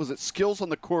tagline of, was it skills on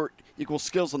the court equals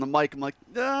skills on the mic? I'm like,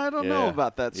 I don't know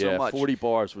about that so much. 40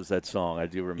 bars was that song. I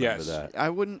do remember that. I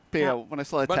wouldn't be when I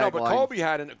saw that But tagline. no, but Kobe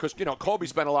had, because, you know, Kobe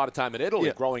spent a lot of time in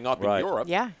Italy growing up in Europe.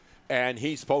 Yeah. And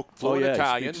he spoke fluent yeah, he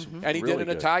Italian, speaks and he really did an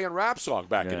good. Italian rap song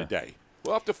back in the day.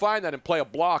 We'll have to find that and play a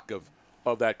block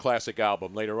of that classic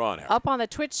album later on, Harry. Up on the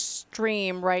Twitch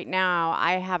stream right now,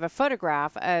 I have a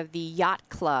photograph of the Yacht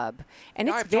Club, and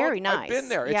it's very nice. I've been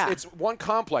there. Yeah. It's one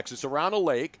complex. It's around a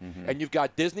lake, and you've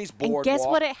got Disney's boardwalk. And guess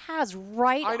what it has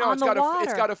right I know, on it's the got water?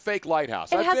 it's got a fake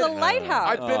lighthouse. It I've has been a lighthouse.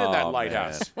 I've been in that Oh,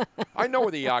 lighthouse. I know where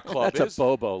the Yacht Club That's is. a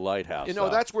Bobo lighthouse. You know,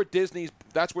 that's where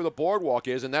that's where the boardwalk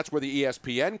is, and that's where the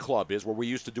ESPN Club is, where we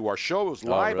used to do our shows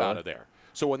live really? out of there.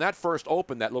 So when that first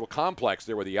opened, that little complex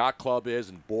there where the Yacht Club is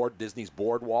and Disney's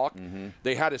Boardwalk,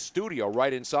 they had a studio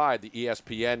right inside the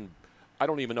ESPN. I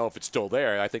don't even know if it's still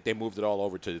there. I think they moved it all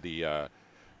over to the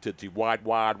wide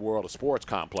world of sports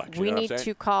complex. You We know what I'm need saying?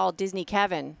 to call Disney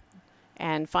Kevin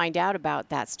and find out about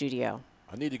that studio.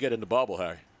 I need to get in the bubble,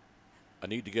 Harry. I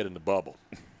need to get in the bubble.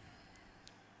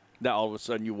 Now all of a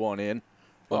sudden you want in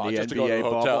Well, on the just NBA to go to the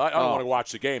hotel. bubble? I don't Oh. want to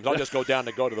watch the games. I'll just go down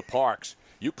to go to the parks.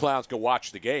 You clowns go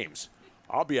watch the games.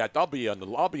 I'll be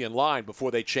in line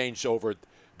before they change over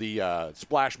the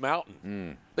Splash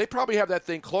Mountain. They probably have that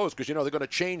thing closed because, you know, they're going to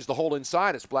change the whole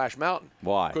inside of Splash Mountain.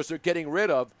 Why? Because they're getting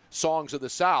rid of Songs of the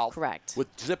South. Correct.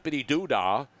 With Zippity Doo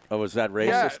Dah. Oh, is that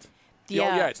racist?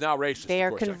 Yeah, it's now racist. They of are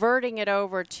course. converting it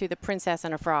over to the Princess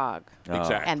and a Frog.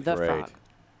 Exactly. And the Frog.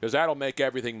 Because that'll make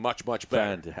everything much, much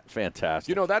better. Fantastic.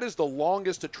 You know, that is the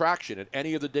longest attraction at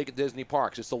any of the Disney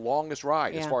parks. It's the longest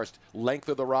ride as Yeah. far as length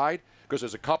of the ride, because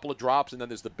there's a couple of drops and then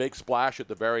there's the big splash at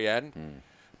the very end.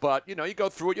 But, you know, you go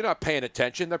through it, you're not paying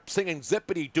attention. They're singing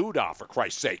Zippity Doo Dah, for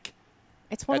Christ's sake.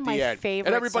 It's one at of the my end. favorite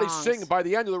And everybody's songs. singing. By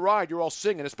the end of the ride, you're all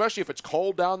singing, especially if it's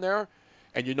cold down there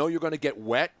and you know you're going to get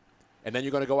wet and then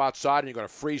you're going to go outside and you're going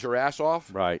to freeze your ass off.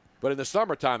 Right. But in the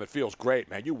summertime, it feels great,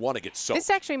 man. You want to get soaked. This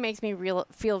actually makes me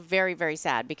feel very, very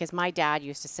sad because my dad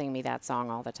used to sing me that song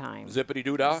all the time. Zippity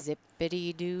Doo Dah?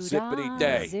 Zippity Doo Dah. Zippity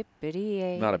Day. Zippity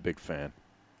A. Not a big fan.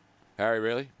 Harry,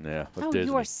 really? Yeah. Of Oh, Disney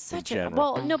you are in such a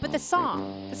general. well. No, but the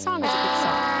song is a good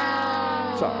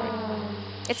song. It's all right.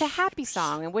 It's a happy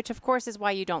song, and which of course is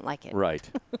why you don't like it. Right.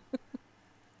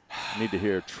 Need to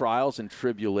hear Trials and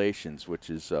Tribulations, which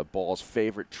is Ball's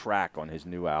favorite track on his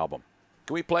new album.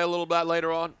 Can we play a little bit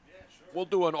later on? We'll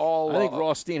do an all. I think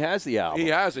Rothstein has the album. He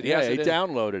has it. He yeah, has he it in-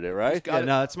 downloaded it, right? Yeah,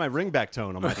 no, it's my ringback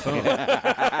tone on my phone.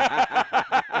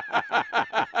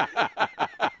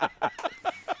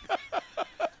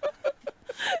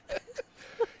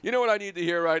 You know what I need to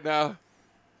hear right now?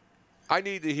 I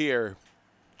need to hear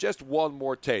just one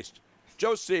more taste.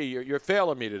 Joe C., you're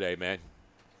failing me today, man.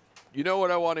 You know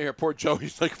what I want to hear? Poor Joe,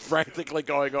 he's like frantically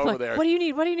going over there. What do you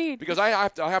need? What do you need? Because I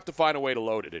have to find a way to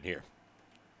load it in here.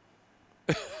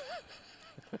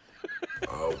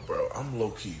 Oh, bro, I'm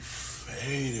low-key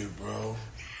faded, bro.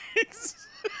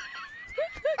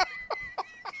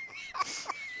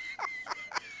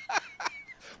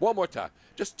 One more time.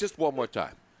 Just one more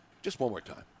time. Just one more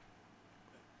time.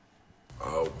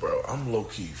 Oh, bro, I'm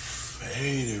low-key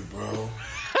faded, bro.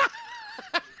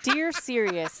 Dear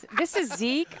Sirius, this is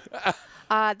Zeke.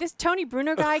 This Tony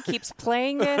Bruno guy keeps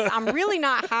playing this. I'm really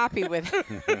not happy with it.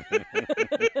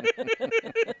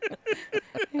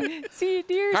 See,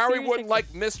 dear Harry Sirius, wouldn't like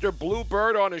Mr.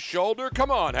 Bluebird on his shoulder? Come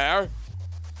on, Harry.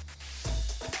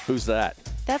 Who's that?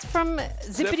 That's from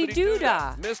Zippity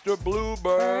Doodah. Mr.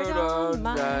 Bluebird on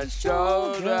my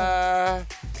shoulder.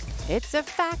 It's a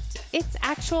fact. It's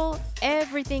actual.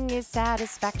 Everything is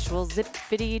satisfactual.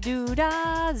 Zippity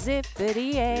Doodah,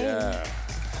 zippity a. Yeah.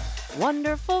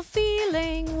 Wonderful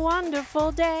feeling,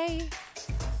 wonderful day.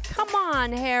 Come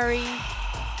on, Harry.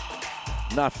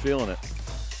 Not feeling it.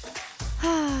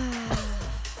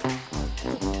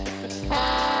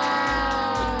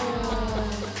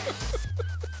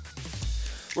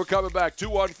 We're coming back.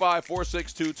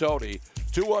 215-462-TONY.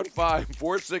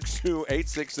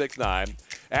 215-462-8669.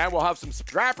 And we'll have some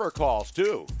strapper calls,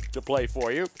 too, to play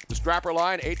for you. The strapper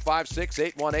line,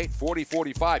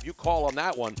 856-818-4045. You call on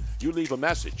that one. You leave a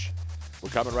message. We're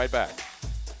coming right back.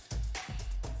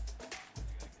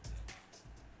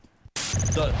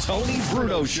 The Tony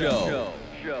Bruno Show.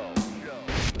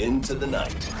 Into the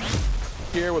night.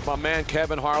 Here with my man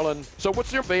Kevin Harlan. So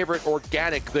what's your favorite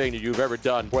organic thing that you've ever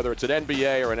done, whether it's an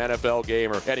NBA or an NFL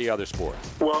game or any other sport?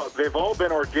 Well, they've all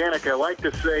been organic. I like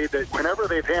to say that whenever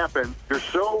they've happened, they're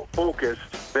so focused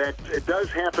that it does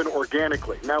happen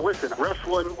organically. Now, listen,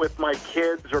 wrestling with my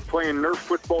kids or playing Nerf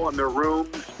football in their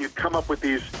rooms, you come up with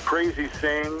these crazy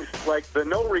sayings like the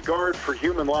no regard for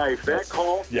human life. That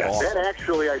call, that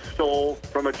actually I stole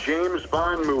from a James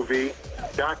Bond movie,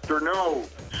 Dr. No.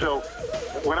 So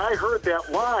when I heard that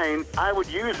line, I would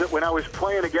use it when I was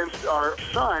playing against our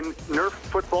son, Nerf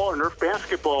football or Nerf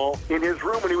basketball, in his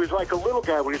room when he was like a little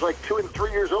guy. When he was like 2 and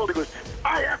 3 years old, he goes,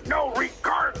 I have no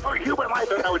regard for human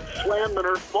life. And I would slam the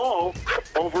Nerf ball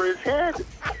over his head.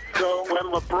 So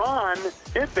when LeBron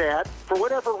did that, for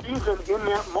whatever reason, in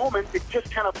that moment, it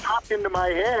just kind of popped into my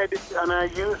head, and I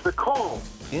used the call.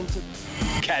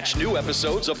 Catch new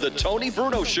episodes of The Tony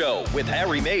Bruno Show with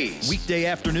Harry Mays. Weekday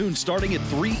afternoon starting at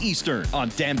 3 Eastern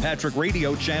on Dan Patrick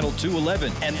Radio Channel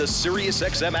 211 and the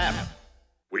SiriusXM app.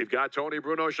 We've got Tony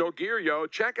Bruno Show gear, yo.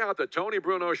 Check out the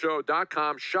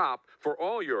TonyBrunoShow.com shop for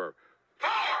all your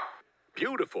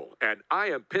beautiful and I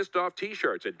am pissed off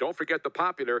t-shirts. And don't forget the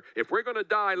popular, if we're going to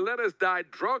die, let us die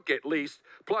drunk at least,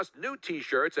 plus new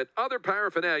t-shirts and other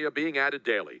paraphernalia being added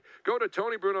daily. Go to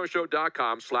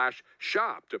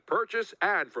TonyBrunoShow.com/shop to purchase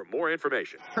and for more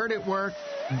information. Hurt at work?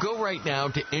 Go right now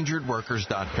to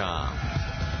InjuredWorkers.com.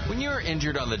 When you're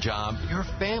injured on the job, your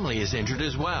family is injured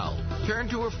as well. Turn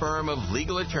to a firm of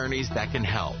legal attorneys that can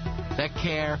help, that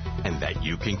care, and that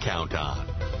you can count on.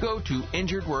 Go to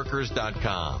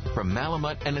InjuredWorkers.com from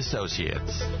Malamut and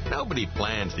Associates. Nobody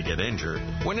plans to get injured.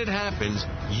 When it happens,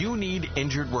 you need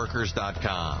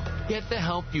InjuredWorkers.com. Get the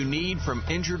help you need from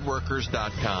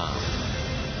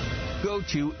InjuredWorkers.com. Go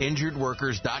to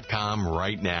InjuredWorkers.com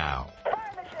right now.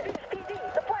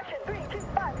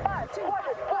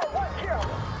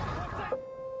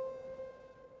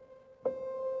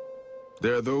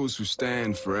 There are those who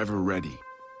stand forever ready.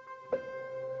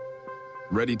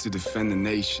 Ready to defend the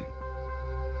nation.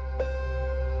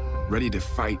 Ready to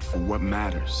fight for what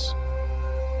matters.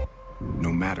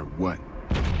 No matter what.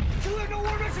 Do you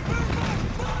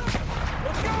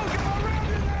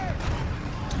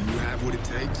have what it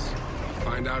takes?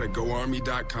 Find out at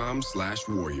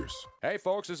GoArmy.com/warriors. Hey,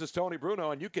 folks, this is Tony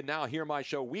Bruno, and you can now hear my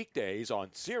show weekdays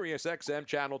on SiriusXM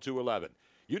Channel 211.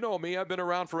 You know me, I've been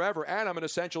around forever, and I'm an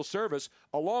essential service,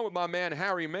 along with my man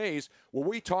Harry Mays, where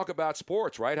we talk about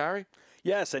sports, right, Harry?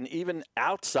 Yes, and even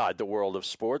outside the world of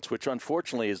sports, which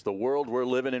unfortunately is the world we're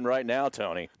living in right now,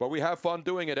 Tony. But we have fun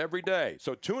doing it every day.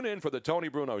 So tune in for the Tony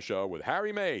Bruno Show with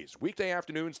Harry Mays, weekday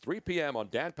afternoons, 3 p.m. on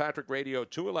Dan Patrick Radio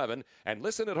 211, and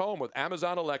listen at home with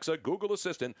Amazon Alexa, Google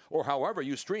Assistant, or however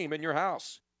you stream in your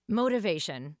house.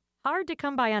 Motivation. Hard to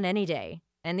come by on any day.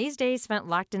 And these days spent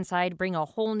locked inside bring a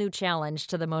whole new challenge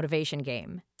to the motivation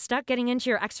game. Stuck getting into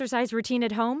your exercise routine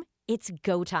at home? It's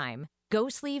go time. Go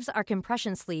Sleeves are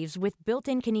compression sleeves with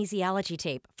built-in kinesiology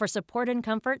tape for support and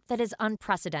comfort that is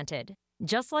unprecedented.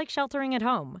 Just like sheltering at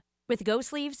home. With Go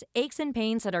Sleeves, aches and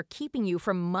pains that are keeping you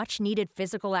from much-needed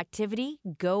physical activity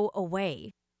go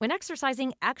away. When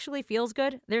exercising actually feels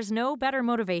good, there's no better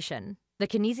motivation. The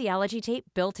kinesiology tape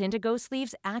built into Go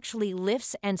Sleeves actually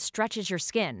lifts and stretches your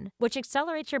skin, which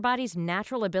accelerates your body's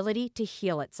natural ability to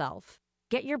heal itself.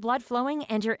 Get your blood flowing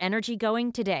and your energy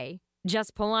going today.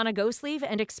 Just pull on a Go Sleeve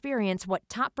and experience what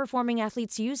top-performing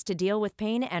athletes use to deal with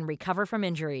pain and recover from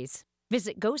injuries.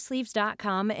 Visit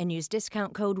GoSleeves.com and use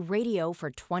discount code RADIO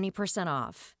for 20%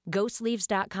 off.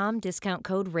 GoSleeves.com, discount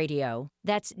code RADIO.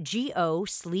 That's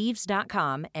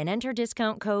GoSleeves.com and enter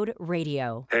discount code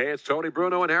RADIO. Hey, it's Tony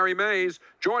Bruno and Harry Mays.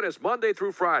 Join us Monday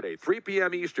through Friday, 3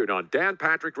 p.m. Eastern on Dan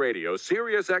Patrick Radio,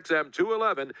 Sirius XM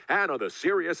 211, and on the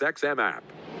Sirius XM app.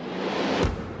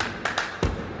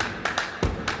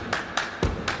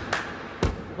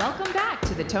 Welcome back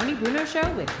to the Tony Bruno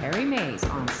Show with Harry Mays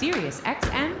on Sirius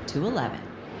XM 211.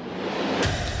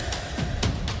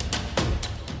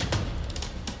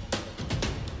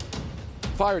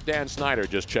 Fire Dan Snyder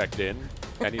just checked in,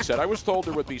 and he said, I was told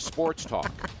there would be sports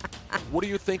talk. What do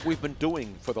you think we've been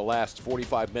doing for the last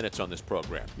 45 minutes on this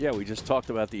program? Yeah, we just talked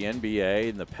about the NBA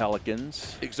and the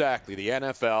Pelicans. Exactly, the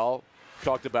NFL.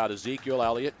 Talked about Ezekiel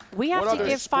Elliott. We have What to other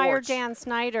give Fire sports? Dan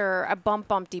Snyder a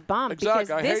bumpty bump.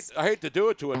 Exactly. Because I hate to do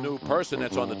it to a new person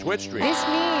that's on the Twitch stream. this means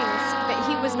that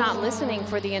he was not listening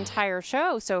for the entire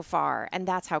show so far, and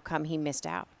that's how come he missed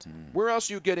out. Where else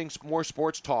are you getting more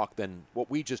sports talk than what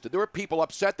we just did? There were people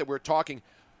upset that we're talking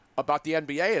about the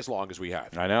NBA as long as we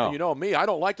have. I know. And you know me, I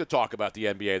don't like to talk about the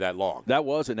NBA that long. That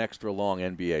was an extra long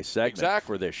NBA segment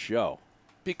for this show.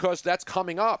 Because that's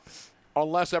coming up.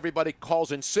 Unless everybody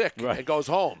calls in sick and goes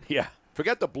home. Yeah.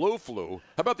 Forget the blue flu.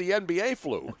 How about the NBA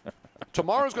flu?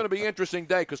 Tomorrow's going to be an interesting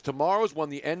day because tomorrow's when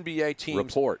the NBA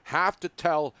teams have to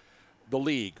tell the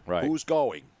league who's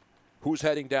going, who's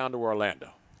heading down to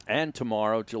Orlando. And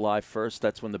tomorrow, July 1st,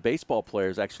 that's when the baseball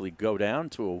players actually go down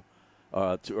to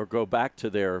or go back to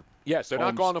their Yes, they're not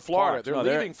homes going to Florida. parks. They're No,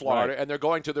 leaving Florida, and they're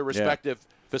going to their respective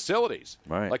facilities.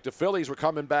 Right. Like the Phillies were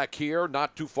coming back here,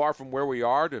 not too far from where we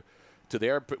are, to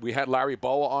there. We had Larry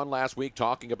Boa on last week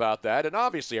talking about that, and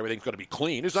obviously everything's going to be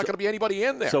clean. There's not going to be anybody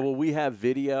in there. So will we have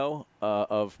video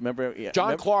of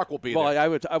John Clark will be well, there. I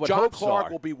would John hope Clark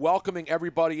so. will be welcoming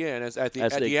everybody in at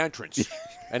the entrance,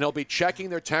 and he'll be checking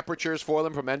their temperatures for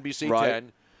them from NBC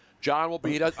 10. John will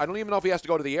be. I don't even know if he has to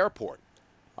go to the airport.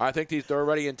 I think they're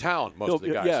already in town. Most of the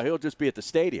guys. Yeah, he'll just be at the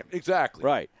stadium. Exactly.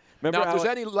 Right. Remember now, if there's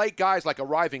any late guys like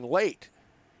arriving late,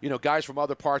 guys from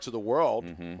other parts of the world,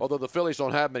 although the Phillies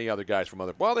don't have many other guys from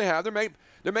other. Well, they have.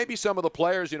 There may be some of the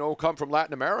players, who come from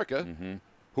Latin America,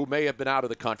 who may have been out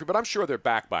of the country, but I'm sure they're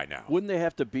back by now. Wouldn't they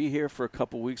have to be here for a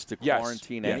couple weeks to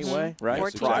quarantine anyway? Right.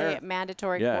 14-day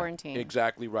mandatory quarantine.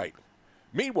 Exactly right.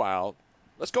 Meanwhile,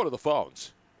 let's go to the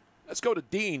phones. Let's go to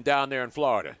Dean down there in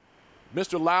Florida.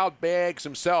 Mr. Loud Bags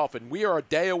himself, and we are a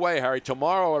day away, Harry.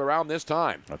 Tomorrow at around this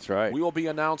time. That's right. We will be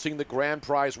announcing the grand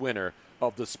prize winner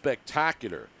of the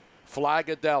spectacular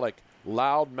Flagadelic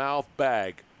Loudmouth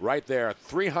bag right there,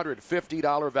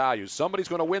 $350 value. Somebody's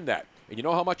going to win that. And you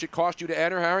know how much it cost you to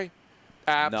enter, Harry?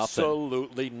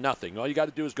 Absolutely nothing. All you got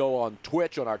to do is go on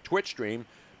Twitch, on our Twitch stream,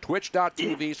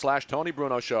 twitch.tv/Tony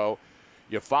Bruno Show.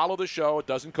 You follow the show. It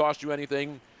doesn't cost you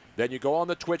anything. Then you go on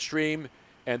the Twitch stream,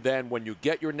 and then when you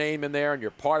get your name in there and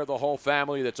you're part of the whole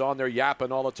family that's on there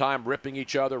yapping all the time, ripping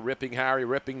each other, ripping Harry,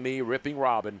 ripping me, ripping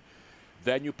Robin,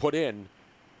 then you put in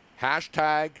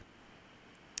hashtag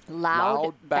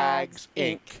Loudbags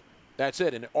Inc. That's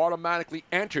it, and it automatically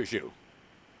enters you.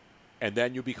 And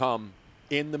then you become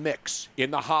in the mix,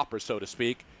 in the hopper, so to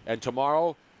speak. And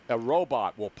tomorrow, a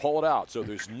robot will pull it out. So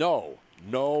there's no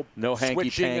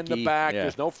switching in the back. Yeah.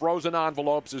 There's no frozen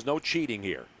envelopes. There's no cheating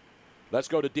here. Let's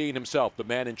go to Dean himself, the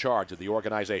man in charge of the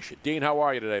organization. Dean, how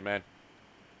are you today, man?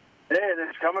 Hey,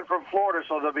 it's coming from Florida,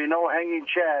 so there'll be no hanging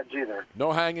chads either.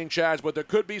 No hanging chads, but there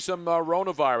could be some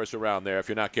coronavirus around there if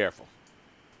you're not careful.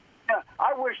 Yeah,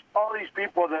 I wish all these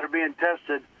people that are being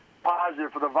tested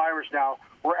positive for the virus now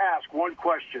were asked one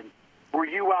question. Were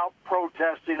you out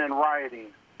protesting and rioting?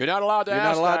 You're not allowed to ask that.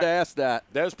 You're not allowed to ask that.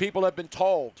 There's people that have been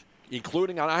told,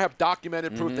 including, and I have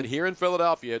documented proof that here in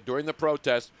Philadelphia during the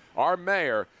protest, our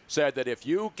mayor said that if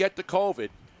you get the COVID,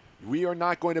 we're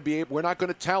not going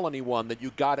to tell anyone that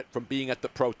you got it from being at the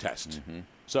protest.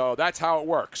 So that's how it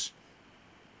works.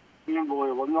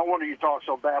 Unbelievable. No wonder you talk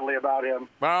so badly about him.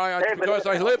 Well, because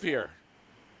I live here.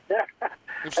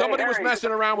 If somebody was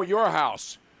messing around with your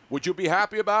house, would you be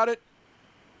happy about it?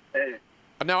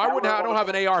 Now, I don't have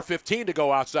an AR-15 to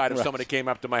go outside if somebody came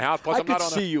up to my house. Plus, I I'm not could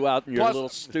on see you out in your little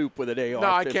stoop with an AR-15.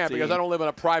 No, I can't because I don't live in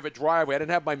a private driveway. I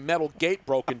didn't have my metal gate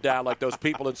broken down like those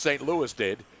people in St. Louis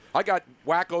did. I got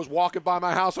wackos walking by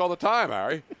my house all the time,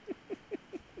 Harry.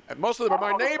 And most of them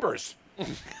are my neighbors. I'm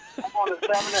on the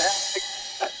 7.5.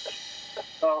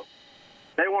 So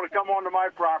they want to come onto my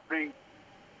property.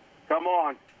 Come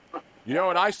on. You know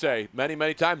what I say many,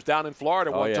 many times down in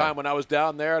Florida. One time when I was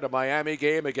down there at a Miami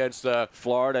game against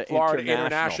Florida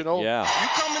International. Yeah. You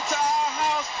come into our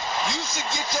house, you should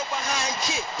get your behind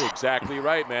kicked. Exactly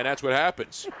right, man. That's what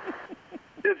happens.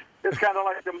 It's kind of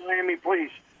like the Miami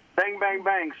police. Bang, bang,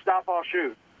 bang. Stop, I'll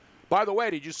shoot. By the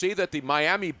way, did you see that the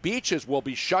Miami beaches will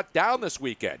be shut down this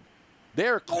weekend?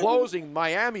 They're closing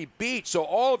Miami Beach, so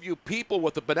all of you people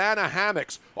with the banana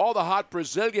hammocks, all the hot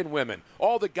Brazilian women,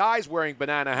 all the guys wearing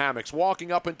banana hammocks walking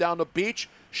up and down the beach,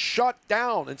 shut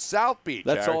down in South Beach.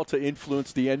 That's Eric. all to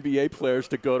influence the NBA players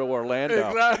to go to Orlando.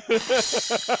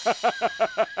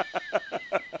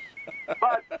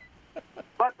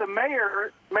 But the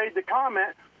mayor made the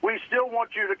comment, we still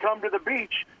want you to come to the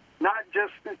beach,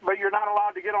 but you're not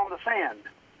allowed to get on the sand.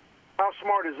 How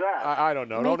smart is that? I don't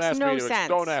know. Makes no sense.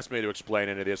 Don't ask me to explain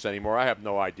any of this anymore. I have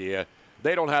no idea.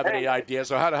 They don't have any idea,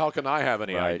 so how the hell can I have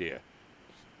any idea?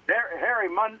 Harry,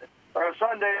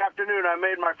 Sunday afternoon, I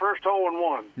made my first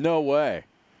hole-in-one. No way.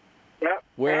 Yep.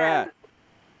 Where at?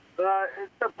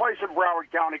 It's a place in Broward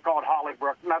County called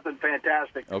Hollybrook. Nothing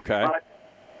fantastic. Okay. But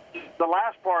the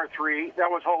last par 3,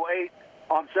 that was hole 8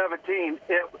 on 17,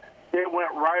 it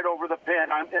went right over the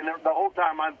pin. And the whole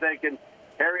time I'm thinking,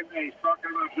 Harry Mays talking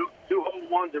about 2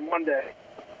 hole-in-ones in one day.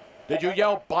 Did you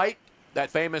yell bite? That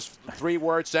famous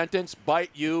 3-word sentence, bite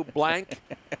you blank,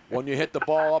 when you hit the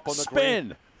ball up on the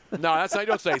spin. Green? No, that's not. You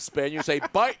don't say spin. You say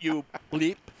bite you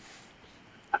bleep.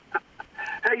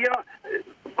 Hey,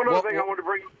 one other thing I wanted to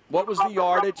bring. What was the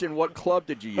yardage and what club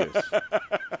did you use?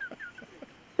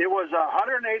 It was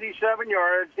 187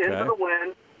 yards into the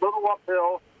wind, little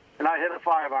uphill, and I hit a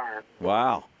 5-iron.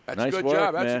 Wow. That's nice a good work,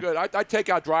 job. man. That's good. I'd take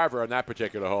out driver on that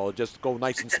particular hole and just go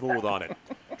nice and smooth on it.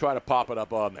 Try to pop it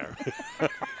up on there.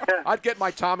 I'd get my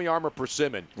Tommy Armour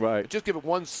Persimmon. Right. Just give it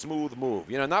one smooth move.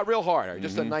 Not real hard.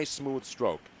 Just a nice smooth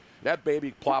stroke. That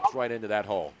baby plops right into that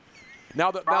hole. Now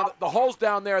the holes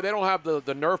down there, they don't have the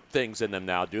Nerf things in them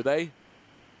now, do they?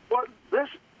 Well, this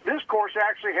course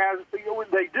actually has.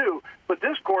 They do, but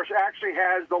this course actually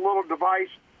has the little device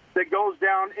that goes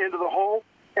down into the hole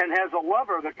and has a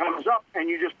lever that comes up, and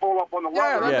you just pull up on the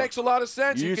lever. Yeah, that makes a lot of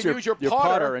sense. You can use your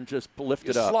putter and just lift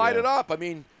it up. Slide it up. I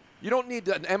mean, you don't need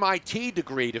an MIT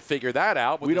degree to figure that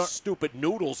out with the stupid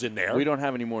noodles in there. We don't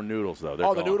have any more noodles, though. They're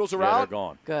the gone. noodles are Yeah, out? They're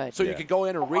gone. Good. So you can go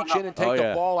in and reach in and take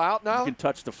the ball out now? You can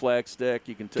touch the flag stick.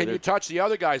 You can you touch the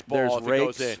other guy's ball if it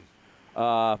goes in?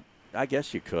 I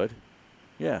guess you could.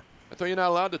 Yeah. I thought you're not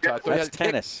allowed to touch. That's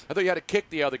tennis. I thought you had to kick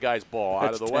the other guy's ball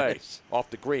out of the way, off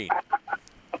the green.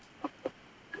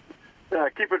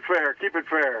 Keep it fair. Keep it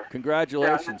fair.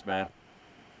 Congratulations, man.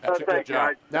 That's a good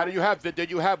job. you. Now,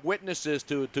 did you have witnesses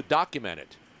to document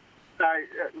it?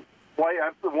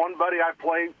 One buddy I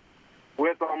play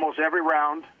with almost every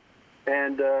round,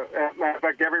 and matter of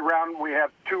fact, every round we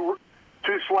have two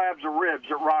slabs of ribs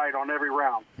that ride on every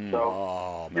round.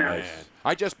 So, man.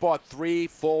 I just bought 3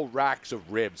 full racks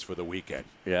of ribs for the weekend.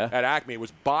 Yeah. At Acme. It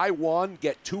was buy 1,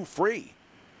 get 2 free.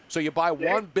 So you buy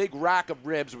 1 big rack of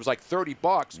ribs. It was like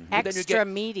 $30. And then you get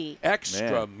meaty.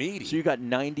 Extra meaty. So you got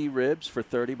 90 ribs for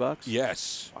 $30?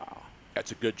 Yes. Wow.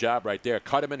 That's a good job right there.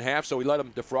 Cut them in half, so we let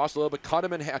them defrost a little bit. Cut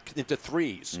them in half into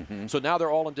 3s. Mm-hmm. So now they're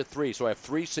all into 3. So I have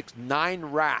 3, 6, 9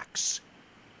 racks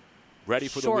ready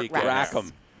for the weekend. Rack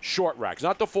them. Short racks,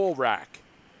 not the full rack.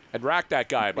 And rack that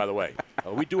guy, by the way.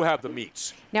 We do have the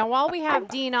meats. Now, while we have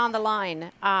Dean on the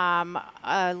line,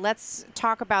 let's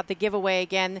talk about the giveaway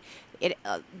again.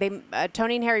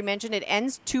 Tony and Harry mentioned it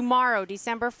ends tomorrow,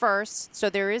 December 1st,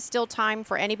 so there is still time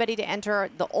for anybody to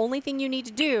enter. The only thing you need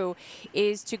to do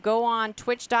is to go on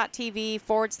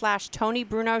twitch.tv/Tony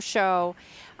Bruno Show,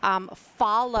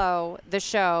 follow the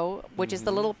show, which is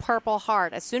the little purple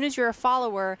heart. As soon as you're a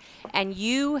follower and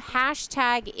you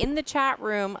hashtag in the chat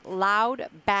room Loud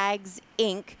Bags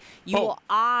Inc., you will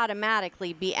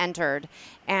automatically be entered.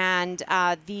 And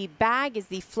the bag is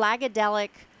the Flagadelic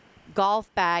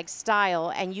golf bag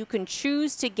style, and you can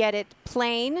choose to get it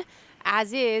plain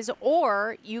as is,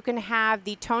 or you can have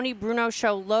the Tony Bruno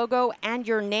Show logo and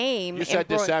your name. You said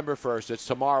December 1st. It's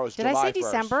tomorrow's Did July 1st. I say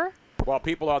December? Well,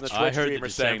 people on the Twitch stream are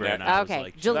saying that.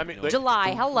 Okay,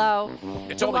 July. Hello.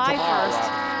 It's July only tomorrow.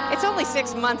 1st. It's only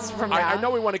 6 months from now. I know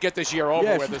we want to get this year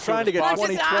over with. She's trying to get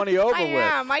 2020 over with. I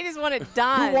am. I just want it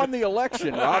done. Who won the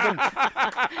election, Robin?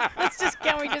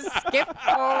 Can we just skip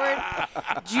forward?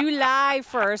 July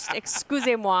 1st,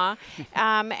 excusez-moi.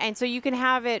 And so you can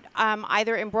have it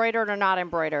either embroidered or not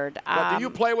embroidered. Do you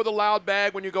play with a loud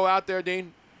bag when you go out there,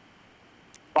 Dean?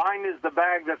 Mine is the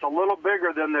bag that's a little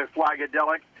bigger than the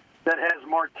Flagadelic, that has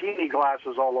martini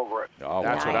glasses all over it. Oh,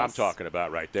 that's what I'm talking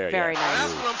about right there. Very nice.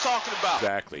 That's what I'm talking about.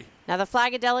 Exactly. Now, the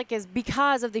Flagadelic is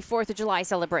because of the 4th of July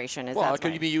celebration. Well, it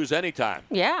can be used anytime.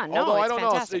 Yeah, no, Although it's I don't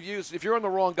fantastic. know if you're on the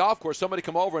wrong golf course, somebody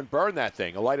come over and burn that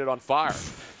thing and light it on fire.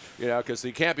 Because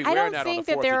you can't be I wearing don't that on the 4th think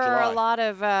that there of are July. a lot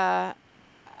of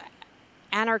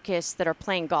anarchists that are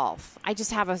playing golf. I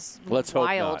just have a Let's hope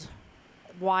not.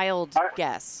 wild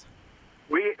guess.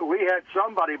 We had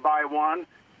somebody buy one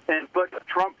and put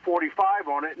Trump 45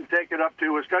 on it and take it up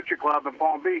to his country club in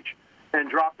Palm Beach and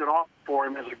dropped it off for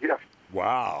him as a gift.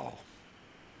 Wow.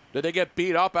 Did they get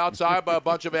beat up outside by a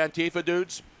bunch of Antifa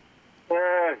dudes?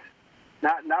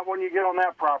 Not when you get on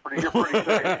that property. You're pretty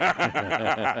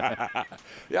safe.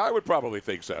 Yeah, I would probably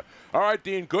think so. All right,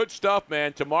 Dean, good stuff,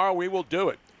 man. Tomorrow we will do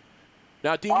it.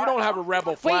 Now, Dean, you don't have a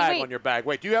rebel flag on your bag.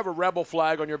 Wait, do you have a rebel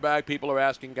flag on your bag? People are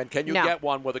asking. And can you get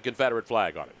one with a Confederate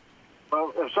flag on it?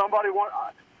 Well, if somebody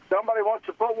wants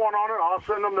to put one on it, I'll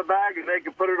send them the bag and they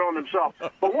can put it on themselves.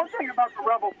 But one thing about the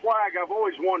rebel flag, I've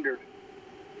always wondered.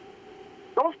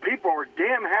 Those people are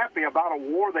damn happy about a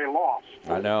war they lost.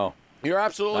 I know. You're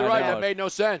absolutely right. That made no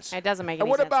sense. It doesn't make any And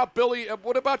what sense. about Billy?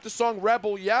 What about the song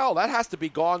 "Rebel Yell"? That has to be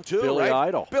gone too, Billy right?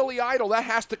 Idol. Billy Idol. That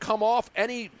has to come off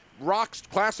any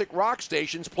classic rock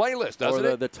station's playlist, doesn't or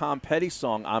it? the Tom Petty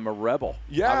song, I'm a Rebel.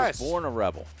 Yes. I was born a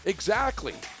rebel.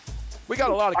 Exactly. We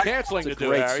got a lot of canceling It's to a do,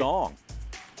 great Harry. song.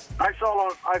 I saw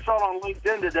it on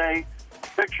LinkedIn today, a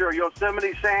picture of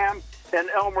Yosemite Sam and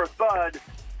Elmer Fudd,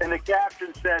 and the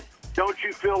caption said, "Don't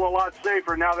you feel a lot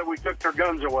safer now that we took their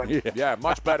guns away?" Yeah,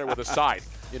 much better with a scythe.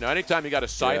 Anytime you got a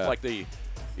scythe Yeah. like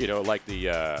the,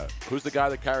 who's the guy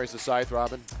that carries the scythe,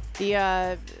 Robin?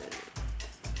 The,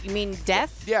 you mean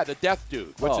Death? Yeah, the death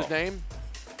dude. What's Oh. his name?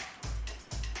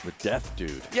 The Death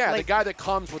Dude. Yeah, the guy that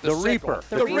comes with the sickle. Reaper.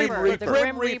 The Reaper. The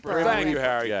Grim Reaper. Thank you,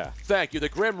 Harry. Yeah. Thank you. The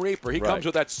Grim Reaper. He Right. comes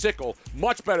with that sickle.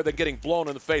 Much better than getting blown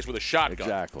in the face with a shotgun.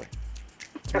 Exactly.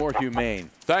 It's more humane.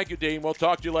 Thank you, Dean. We'll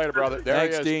talk to you later, brother. There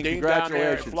Thanks, he is. Dean. Dean down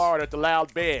there in Congratulations. Florida at the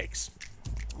Loud Bigs.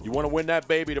 You want to win that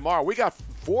baby tomorrow? We got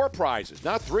 4 prizes,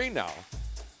 not 3 now.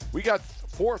 We got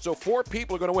 4, so 4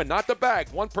 people are going to win. Not the bag.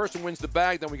 One person wins the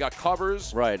bag. Then we got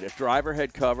covers. Right. A driver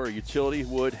head cover, a utility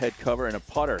wood head cover, and a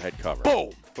putter head cover. Boom.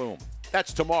 Boom.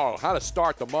 That's tomorrow. How to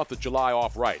start the month of July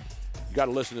off right. You got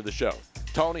to listen to the show.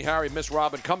 Tony, Harry, Miss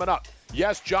Robin coming up.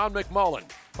 Yes, John McMullen.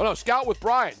 Oh, no, Scout with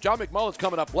Brian. John McMullen's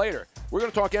coming up later. We're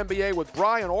going to talk NBA with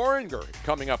Brian Oringer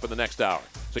coming up in the next hour.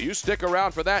 So you stick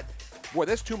around for that. Boy,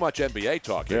 there's too much NBA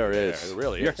talk. There here. is. There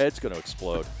really Your is. head's going to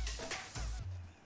explode.